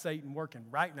that's Satan working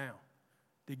right now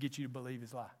to get you to believe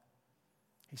his lie.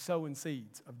 He's sowing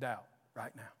seeds of doubt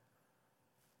right now.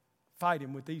 Fight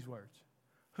him with these words.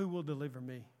 Who will deliver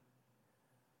me?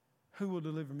 Who will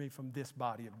deliver me from this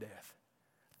body of death?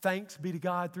 Thanks be to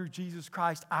God through Jesus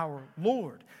Christ our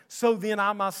Lord. So then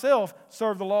I myself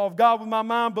serve the law of God with my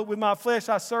mind, but with my flesh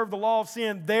I serve the law of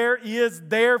sin. There is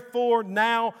therefore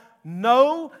now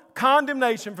no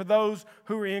condemnation for those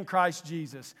who are in Christ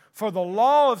Jesus. For the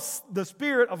law of the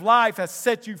Spirit of life has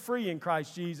set you free in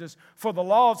Christ Jesus from the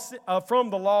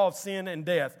law of sin and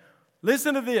death.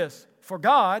 Listen to this. For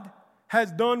God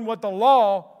has done what the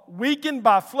law, weakened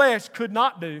by flesh, could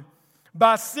not do.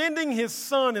 By sending his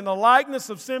Son in the likeness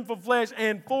of sinful flesh,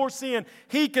 and for sin,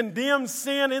 he condemned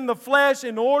sin in the flesh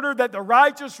in order that the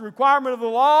righteous requirement of the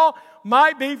law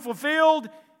might be fulfilled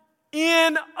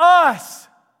in us.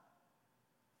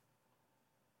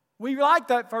 We like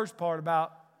that first part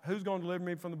about who's going to deliver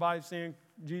me from the body of sin,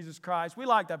 Jesus Christ. We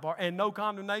like that part. And no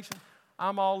condemnation.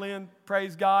 I'm all in.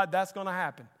 Praise God. That's going to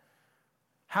happen.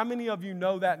 How many of you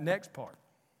know that next part?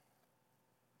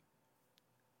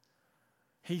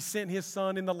 He sent his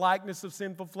Son in the likeness of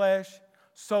sinful flesh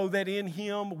so that in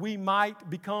him we might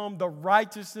become the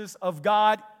righteousness of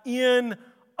God in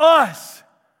us.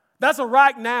 That's a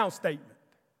right now statement.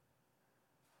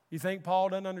 You think Paul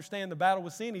doesn't understand the battle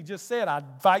with sin? He just said, I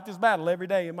fight this battle every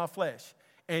day in my flesh.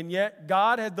 And yet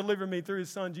God has delivered me through his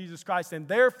Son, Jesus Christ. And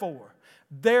therefore,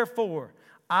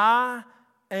 I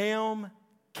am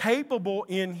capable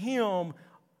in him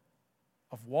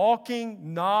of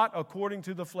walking not according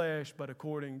to the flesh, but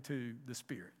according to the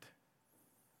Spirit.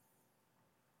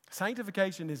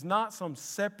 Sanctification is not some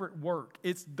separate work.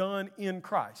 It's done in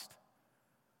Christ,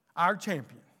 our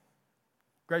champion.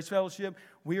 Grace Fellowship,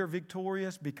 we are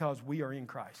victorious because we are in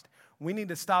Christ. We need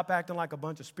to stop acting like a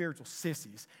bunch of spiritual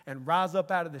sissies and rise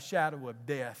up out of the shadow of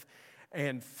death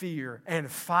and fear and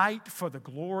fight for the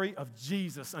glory of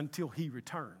Jesus until he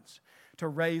returns to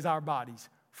raise our bodies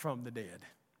from the dead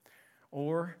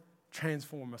or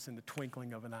transform us in the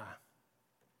twinkling of an eye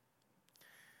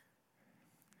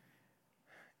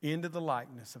into the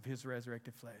likeness of his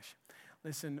resurrected flesh.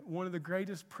 Listen, one of the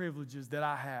greatest privileges that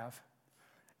I have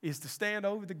is to stand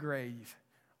over the grave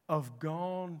of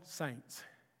gone saints.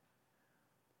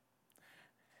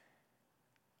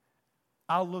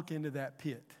 I'll look into that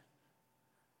pit.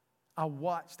 I'll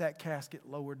watch that casket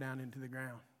lower down into the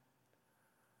ground.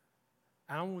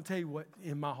 I want to tell you what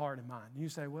in my heart and mind. You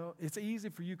say, well, it's easy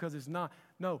for you because it's not.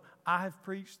 No, I've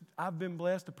been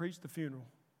blessed to preach the funeral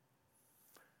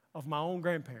of my own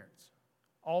grandparents,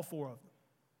 all four of them,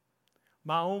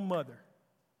 my own mother,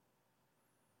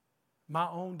 my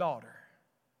own daughter.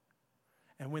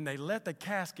 And when they let the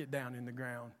casket down in the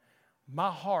ground,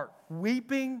 my heart,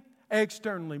 weeping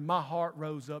externally, my heart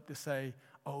rose up to say,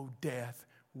 oh, death,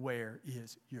 where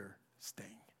is your sting?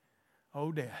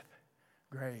 Oh, death,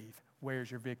 grave,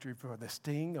 where's your victory? For the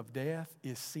sting of death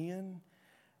is sin.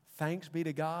 Thanks be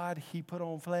to God, he put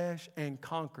on flesh and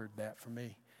conquered that for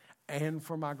me and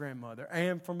for my grandmother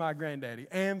and for my granddaddy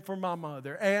and for my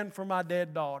mother and for my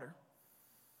dead daughter.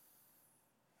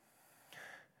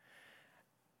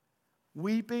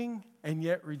 Weeping and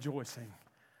yet rejoicing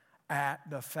at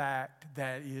the fact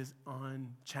that is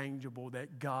unchangeable,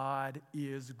 that God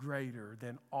is greater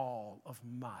than all of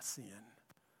my sin.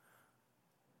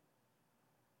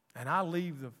 And I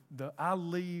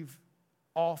leave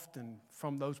often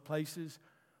from those places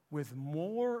with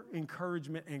more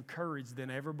encouragement and courage than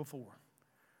ever before.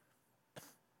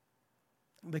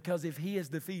 Because if he has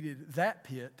defeated that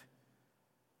pit,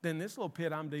 then this little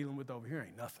pit I'm dealing with over here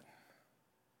ain't nothing.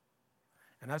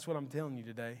 And that's what I'm telling you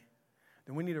today.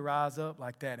 then we need to rise up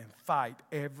like that and fight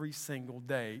every single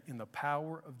day in the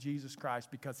power of Jesus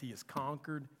Christ, because he has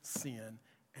conquered sin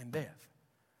and death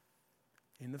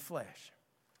in the flesh.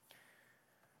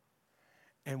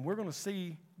 And we're going to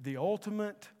see the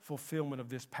ultimate fulfillment of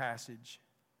this passage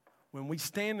when we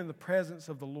stand in the presence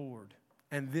of the Lord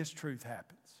and this truth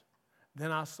happens.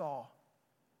 Then I saw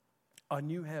a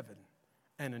new heaven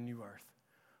and a new earth.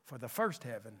 For the first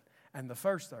heaven and the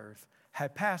first earth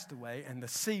had passed away, and the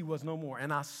sea was no more.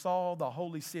 And I saw the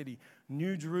holy city,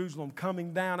 New Jerusalem,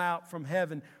 coming down out from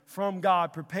heaven from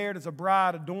God, prepared as a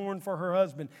bride adorned for her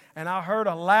husband. And I heard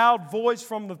a loud voice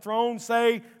from the throne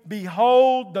say,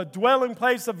 "Behold, the dwelling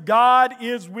place of God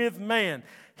is with man.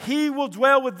 He will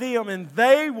dwell with them, and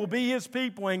they will be his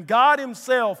people, and God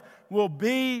himself will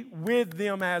be with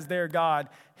them as their God.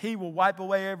 He will wipe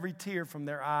away every tear from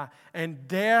their eye, and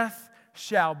death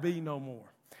shall be no more.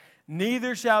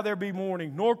 Neither shall there be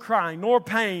mourning, nor crying, nor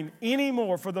pain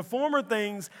anymore, for the former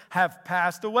things have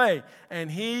passed away."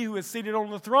 And he who is seated on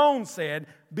the throne said,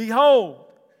 "Behold,"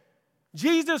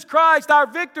 Jesus Christ, our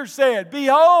victor, said,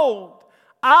 "Behold,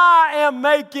 I am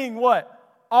making"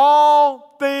 what?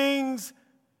 "All things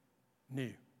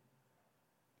new."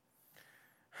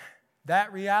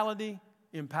 That reality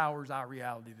empowers our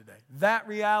reality today. That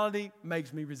reality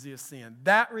makes me resist sin.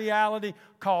 That reality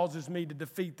causes me to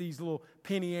defeat these little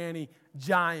penny-ante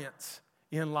giants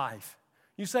in life.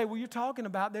 You say, well, you're talking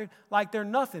about they're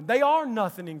nothing. They are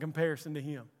nothing in comparison to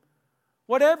him.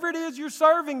 Whatever it is you're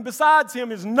serving besides him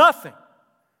is nothing.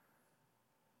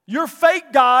 Your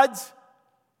fake gods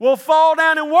will fall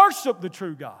down and worship the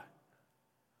true God.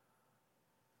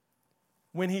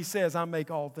 When he says, "I make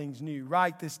all things new,"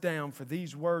 write this down, for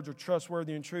these words are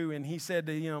trustworthy and true. And he said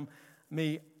to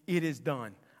me, "It is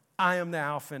done. I am the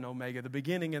Alpha and Omega, the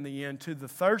beginning and the end. To the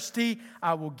thirsty,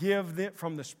 I will give them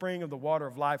from the spring of the water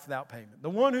of life without payment." The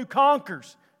one who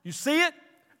conquers, you see it?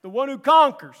 The one who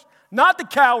conquers, not the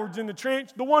cowards in the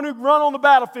trench, the one who run on the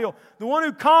battlefield. The one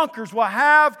who conquers will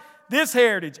have this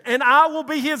heritage, and I will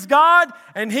be his God,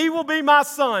 and he will be my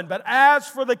son. But as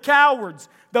for the cowards,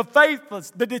 the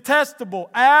faithless, the detestable,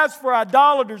 as for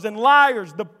idolaters and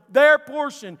liars, their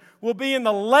portion will be in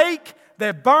the lake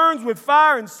that burns with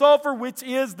fire and sulfur, which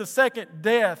is the second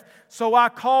death. So I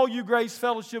call you, Grace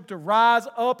Fellowship, to rise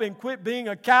up and quit being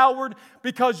a coward,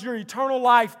 because your eternal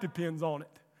life depends on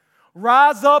it.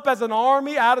 Rise up as an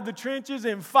army out of the trenches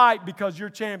and fight, because your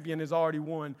champion has already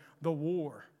won the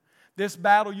war. This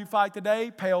battle you fight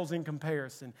today pales in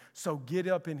comparison. So get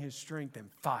up in his strength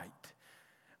and fight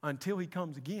until he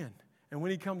comes again. And when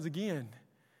he comes again,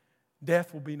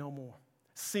 death will be no more.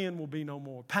 Sin will be no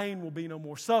more. Pain will be no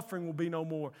more. Suffering will be no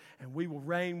more. And we will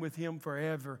reign with him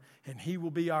forever. And he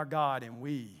will be our God, and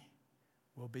we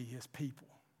will be his people.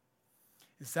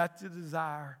 Is that the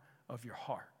desire of your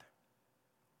heart?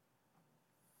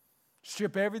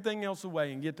 Strip everything else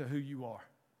away and get to who you are.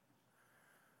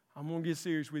 I'm going to get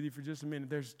serious with you for just a minute.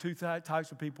 There's two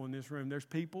types of people in this room. There's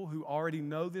people who already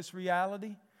know this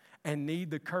reality and need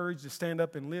the courage to stand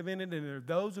up and live in it. And there are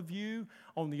those of you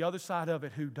on the other side of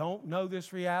it who don't know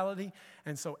this reality.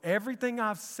 And so everything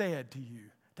I've said to you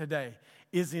today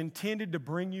is intended to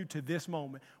bring you to this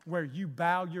moment where you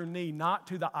bow your knee not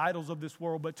to the idols of this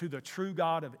world, but to the true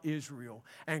God of Israel,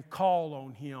 and call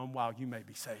on him while you may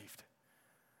be saved.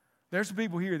 There's some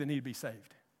people here that need to be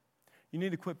saved. You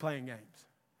need to quit playing games.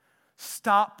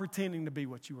 Stop pretending to be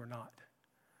what you are not.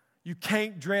 You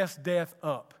can't dress death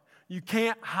up. You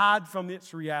can't hide from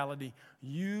its reality.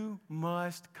 You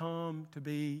must come to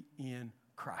be in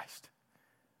Christ.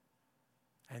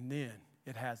 And then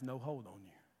it has no hold on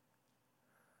you.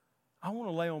 I want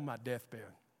to lay on my deathbed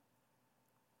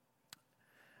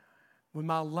with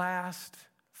my last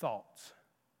thoughts.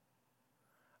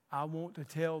 I want to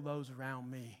tell those around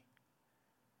me,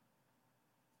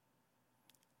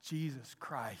 Jesus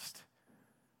Christ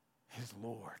is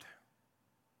Lord.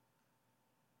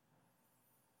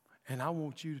 And I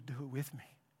want you to do it with me.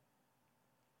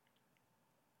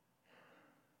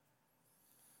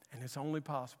 And it's only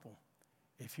possible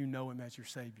if you know him as your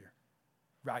Savior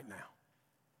right now.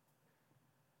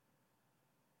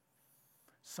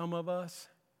 Some of us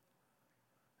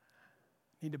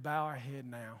need to bow our head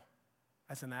now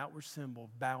as an outward symbol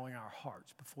of bowing our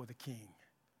hearts before the King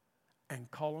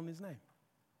and call on his name.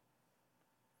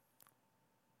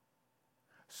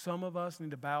 Some of us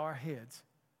need to bow our heads,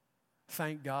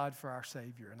 thank God for our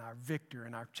Savior and our victor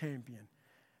and our champion,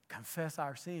 confess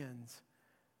our sins,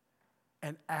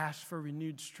 and ask for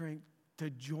renewed strength to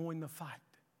join the fight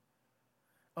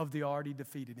of the already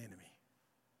defeated enemy.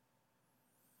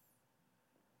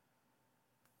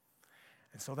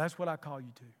 And so that's what I call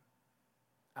you to.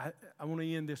 I want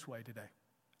to end this way today.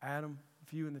 Adam,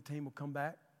 if you and the team will come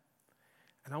back,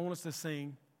 and I want us to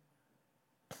sing.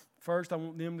 First, I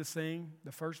want them to sing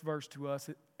the first verse to us,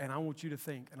 and I want you to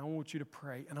think, and I want you to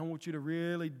pray, and I want you to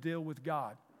really deal with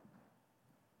God.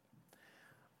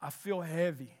 I feel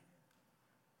heavy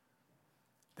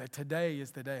that today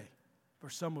is the day for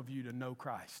some of you to know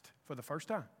Christ for the first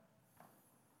time.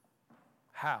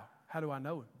 How? How do I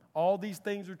know Him? All these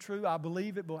things are true. I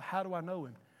believe it, but how do I know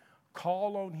Him?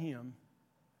 Call on Him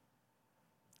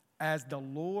as the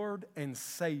Lord and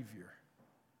Savior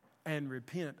and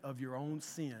repent of your own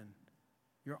sin,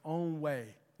 your own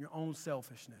way, your own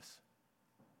selfishness.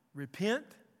 Repent,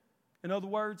 in other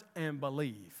words, and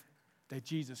believe that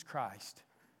Jesus Christ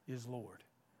is Lord.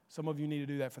 Some of you need to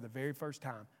do that for the very first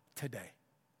time today.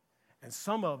 And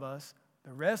some of us,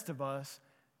 the rest of us,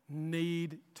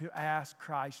 need to ask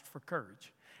Christ for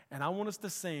courage. And I want us to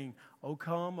sing, O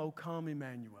come,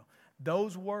 Emmanuel.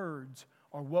 Those words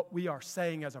are what we are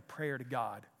saying as a prayer to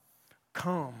God.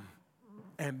 Come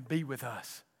and be with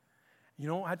us. You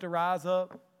don't have to rise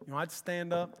up. You don't have to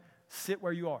stand up. Sit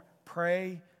where you are.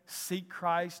 Pray, seek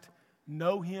Christ,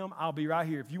 know Him. I'll be right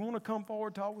here. If you want to come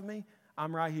forward, talk with me,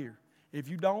 I'm right here. If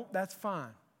you don't, that's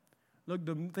fine. Look,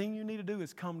 the thing you need to do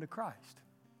is come to Christ.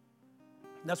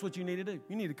 That's what you need to do.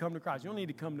 You need to come to Christ. You don't need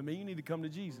to come to me. You need to come to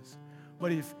Jesus.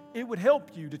 But if it would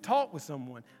help you to talk with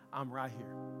someone, I'm right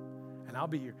here. And I'll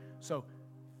be here. So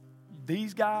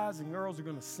these guys and girls are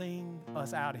going to sing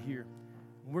us out of here.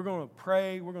 We're going to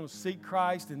pray. We're going to seek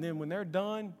Christ. And then when they're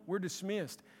done, we're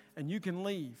dismissed. And you can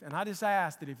leave. And I just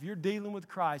ask that if you're dealing with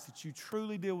Christ, that you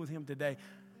truly deal with Him today.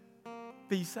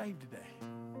 Be saved today.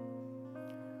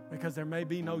 Because there may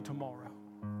be no tomorrow.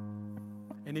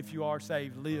 And if you are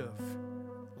saved, live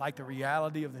like the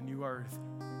reality of the new earth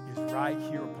is right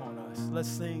here upon us. Let's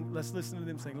sing. Let's listen to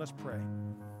them sing. Let's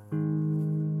pray.